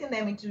 We're getting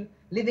them into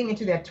living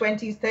into their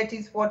 20s,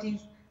 30s,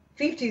 40s,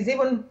 50s.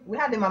 Even we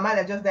had a mama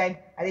that just died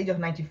at the age of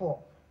 94.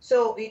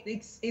 So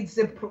it's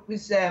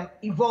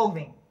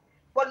evolving.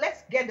 But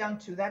let's get down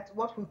to that,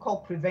 what we call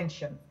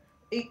prevention.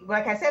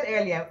 Like I said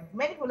earlier,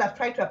 many people have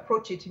tried to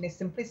approach it in a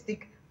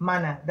simplistic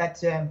manner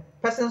that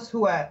persons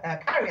who are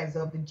carriers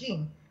of the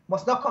gene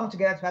must not come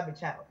together to have a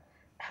child.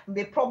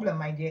 The problem,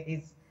 my dear,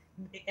 is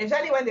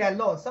especially when there are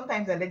laws,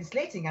 sometimes they're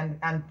legislating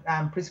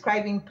and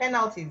prescribing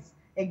penalties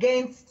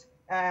against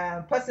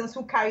persons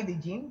who carry the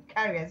gene,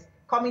 carriers,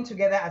 coming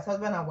together as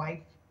husband and wife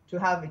to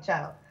have a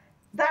child.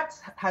 That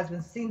has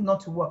been seen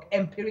not to work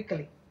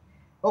empirically.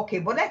 Okay,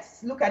 but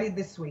let's look at it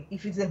this way.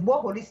 If it's a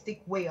more holistic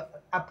way of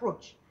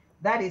approach,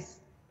 that is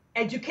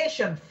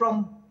education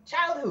from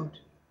childhood.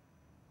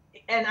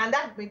 And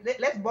that,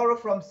 let's borrow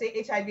from,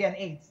 say, HIV and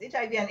AIDS.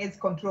 HIV and AIDS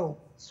control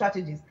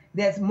strategies.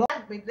 There's more,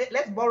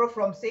 let's borrow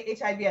from, say,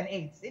 HIV and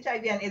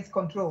AIDS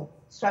control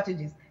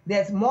strategies.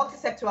 There's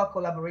multi-sectoral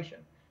collaboration.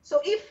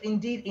 So if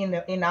indeed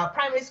in our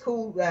primary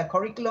school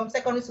curriculum,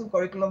 secondary school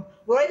curriculum,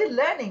 we're already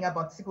learning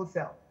about sickle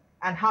cell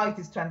and how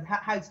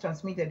it's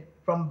transmitted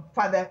from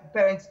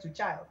parents to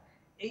child.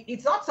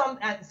 It's not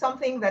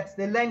something that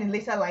they learn in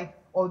later life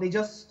or they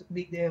just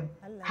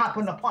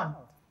happen upon.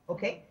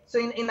 Okay, so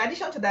in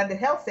addition to that, the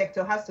health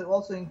sector has to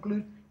also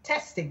include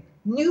testing,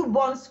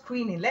 newborn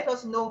screening. Let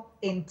us know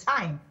in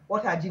time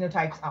what our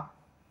genotypes are.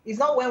 It's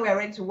not when we're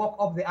ready to walk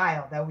up the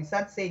aisle that we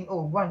start saying,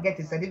 oh, go and get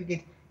a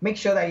certificate, make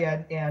sure that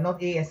you're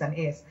not AS and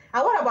AS.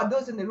 And what about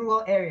those in the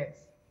rural areas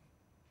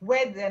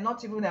where they're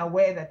not even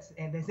aware that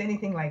there's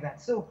anything like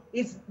that? So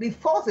it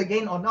falls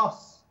again on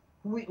us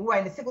who are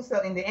in the sickle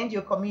cell, in the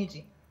NGO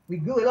community. We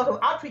do a lot of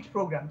outreach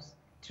programs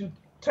to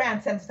try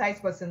and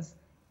sensitize persons,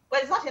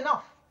 but it's not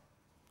enough.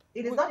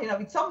 It is not enough.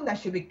 It's something that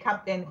should be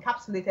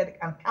encapsulated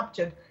and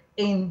captured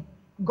in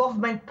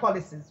government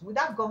policies.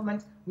 Without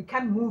government, we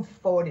can't move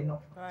forward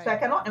enough. Right. So I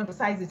cannot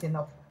emphasize it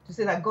enough to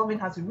say that government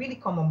has to really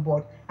come on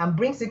board and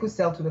bring sickle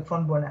cell to the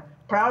front burner,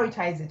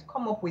 prioritize it,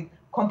 come up with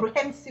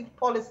comprehensive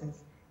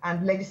policies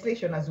and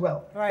legislation as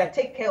well that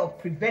take care of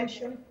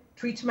prevention,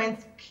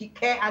 treatment,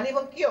 care, and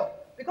even cure.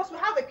 Because we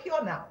have a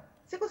cure now.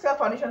 Sickle Cell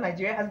Foundation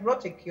Nigeria has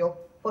brought a cure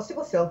for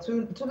sickle cell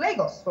to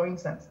Lagos, for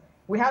instance.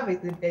 We have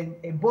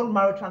a bone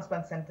marrow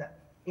transplant center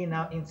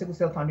in Sickle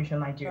Cell Foundation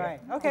Nigeria.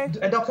 Right. Okay.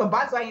 Dr.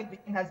 Bazwai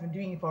has been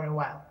doing it for a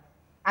while.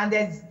 And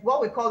there's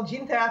what we call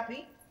gene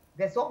therapy.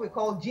 There's what we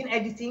call gene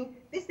editing.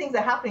 These things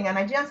are happening and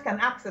Nigerians can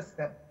access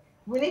them.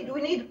 We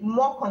need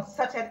more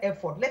concerted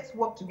effort. Let's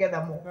work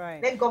together more.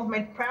 Right. Let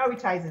government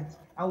prioritize it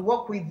and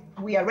work with,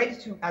 we are ready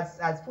to,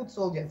 as food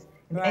soldiers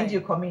in the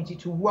NGO community,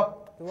 to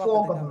work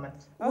for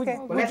government. Okay.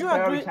 Would you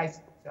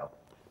prioritize itself.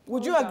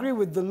 Would you agree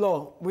with the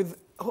law, with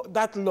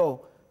that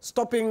law,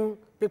 stopping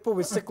people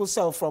with sickle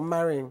cell from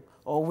marrying,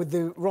 or with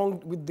the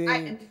wrong, with the...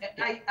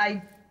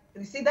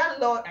 You see, that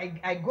law,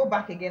 I go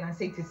back again and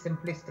say it is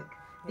simplistic.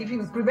 If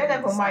you prevent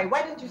them from marrying,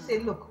 why don't you say,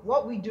 look,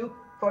 what we do,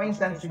 for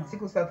instance, in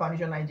Sickle Cell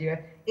Foundation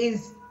Nigeria,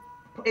 is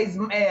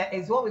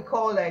what we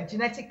call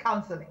genetic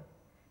counseling.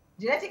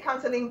 Genetic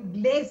counseling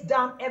lays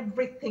down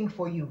everything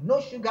for you, no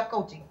sugar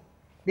coating.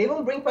 They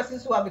even bring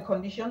persons who have a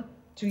condition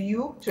to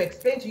you to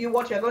explain to you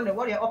what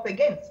you're up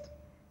against.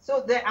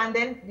 So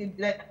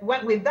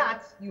with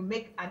that, you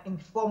make an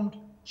informed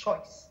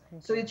choice.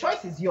 So the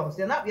choice is yours.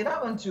 You're not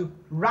going to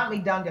ram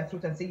it down their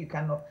throat and say you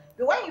cannot.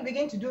 But when you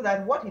begin to do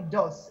that, what it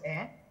does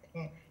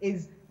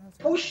is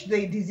push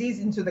the disease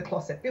into the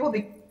closet. People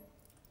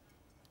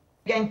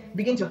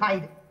begin to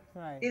hide it.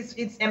 Right.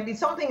 It's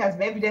something that's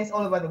evidenced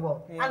all over the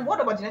world. Yeah. And what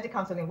about genetic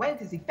counseling? When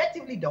it is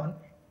effectively done,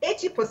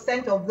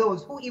 80% of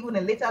those who even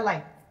in later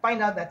life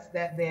find out that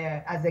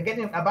they're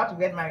about to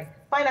get married,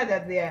 find out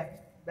that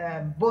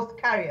they're both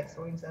carriers,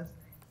 for instance,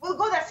 will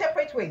go their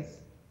separate ways.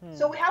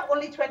 So we have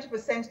only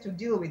 20% to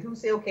deal with who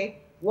say, okay,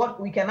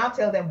 we can now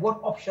tell them what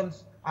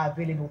options are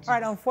available to.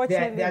 Right,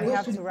 unfortunately, we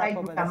have to wrap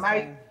up. Can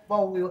marry,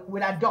 but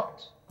we'll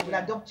adopt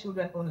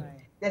children only.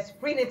 Right. There's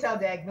prenatal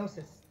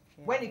diagnosis,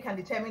 when you can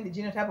determine the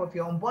genotype of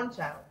your unborn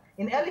child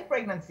in early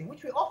pregnancy,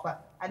 which we offer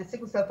at the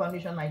Sickle Cell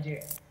Foundation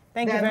Nigeria.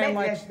 Thank you very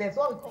much. There's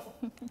what we call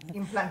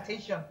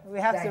implantation. We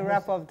have to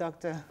wrap up,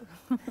 Doctor.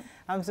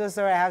 I'm so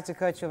sorry I have to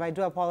cut you off. I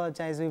do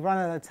apologize. We've run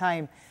out of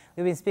time.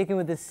 We've been speaking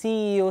with the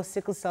CEO,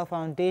 Sickle Cell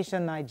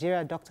Foundation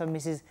Nigeria, Dr.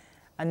 Mrs.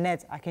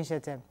 Annette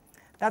Akinsete.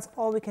 That's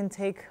all we can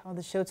take on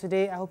the show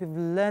today. I hope you've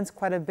learned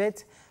quite a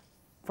bit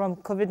from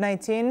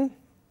COVID-19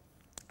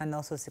 and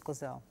also sickle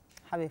cell.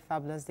 Have a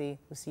fabulous day.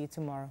 We'll see you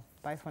tomorrow.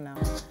 Bye for now.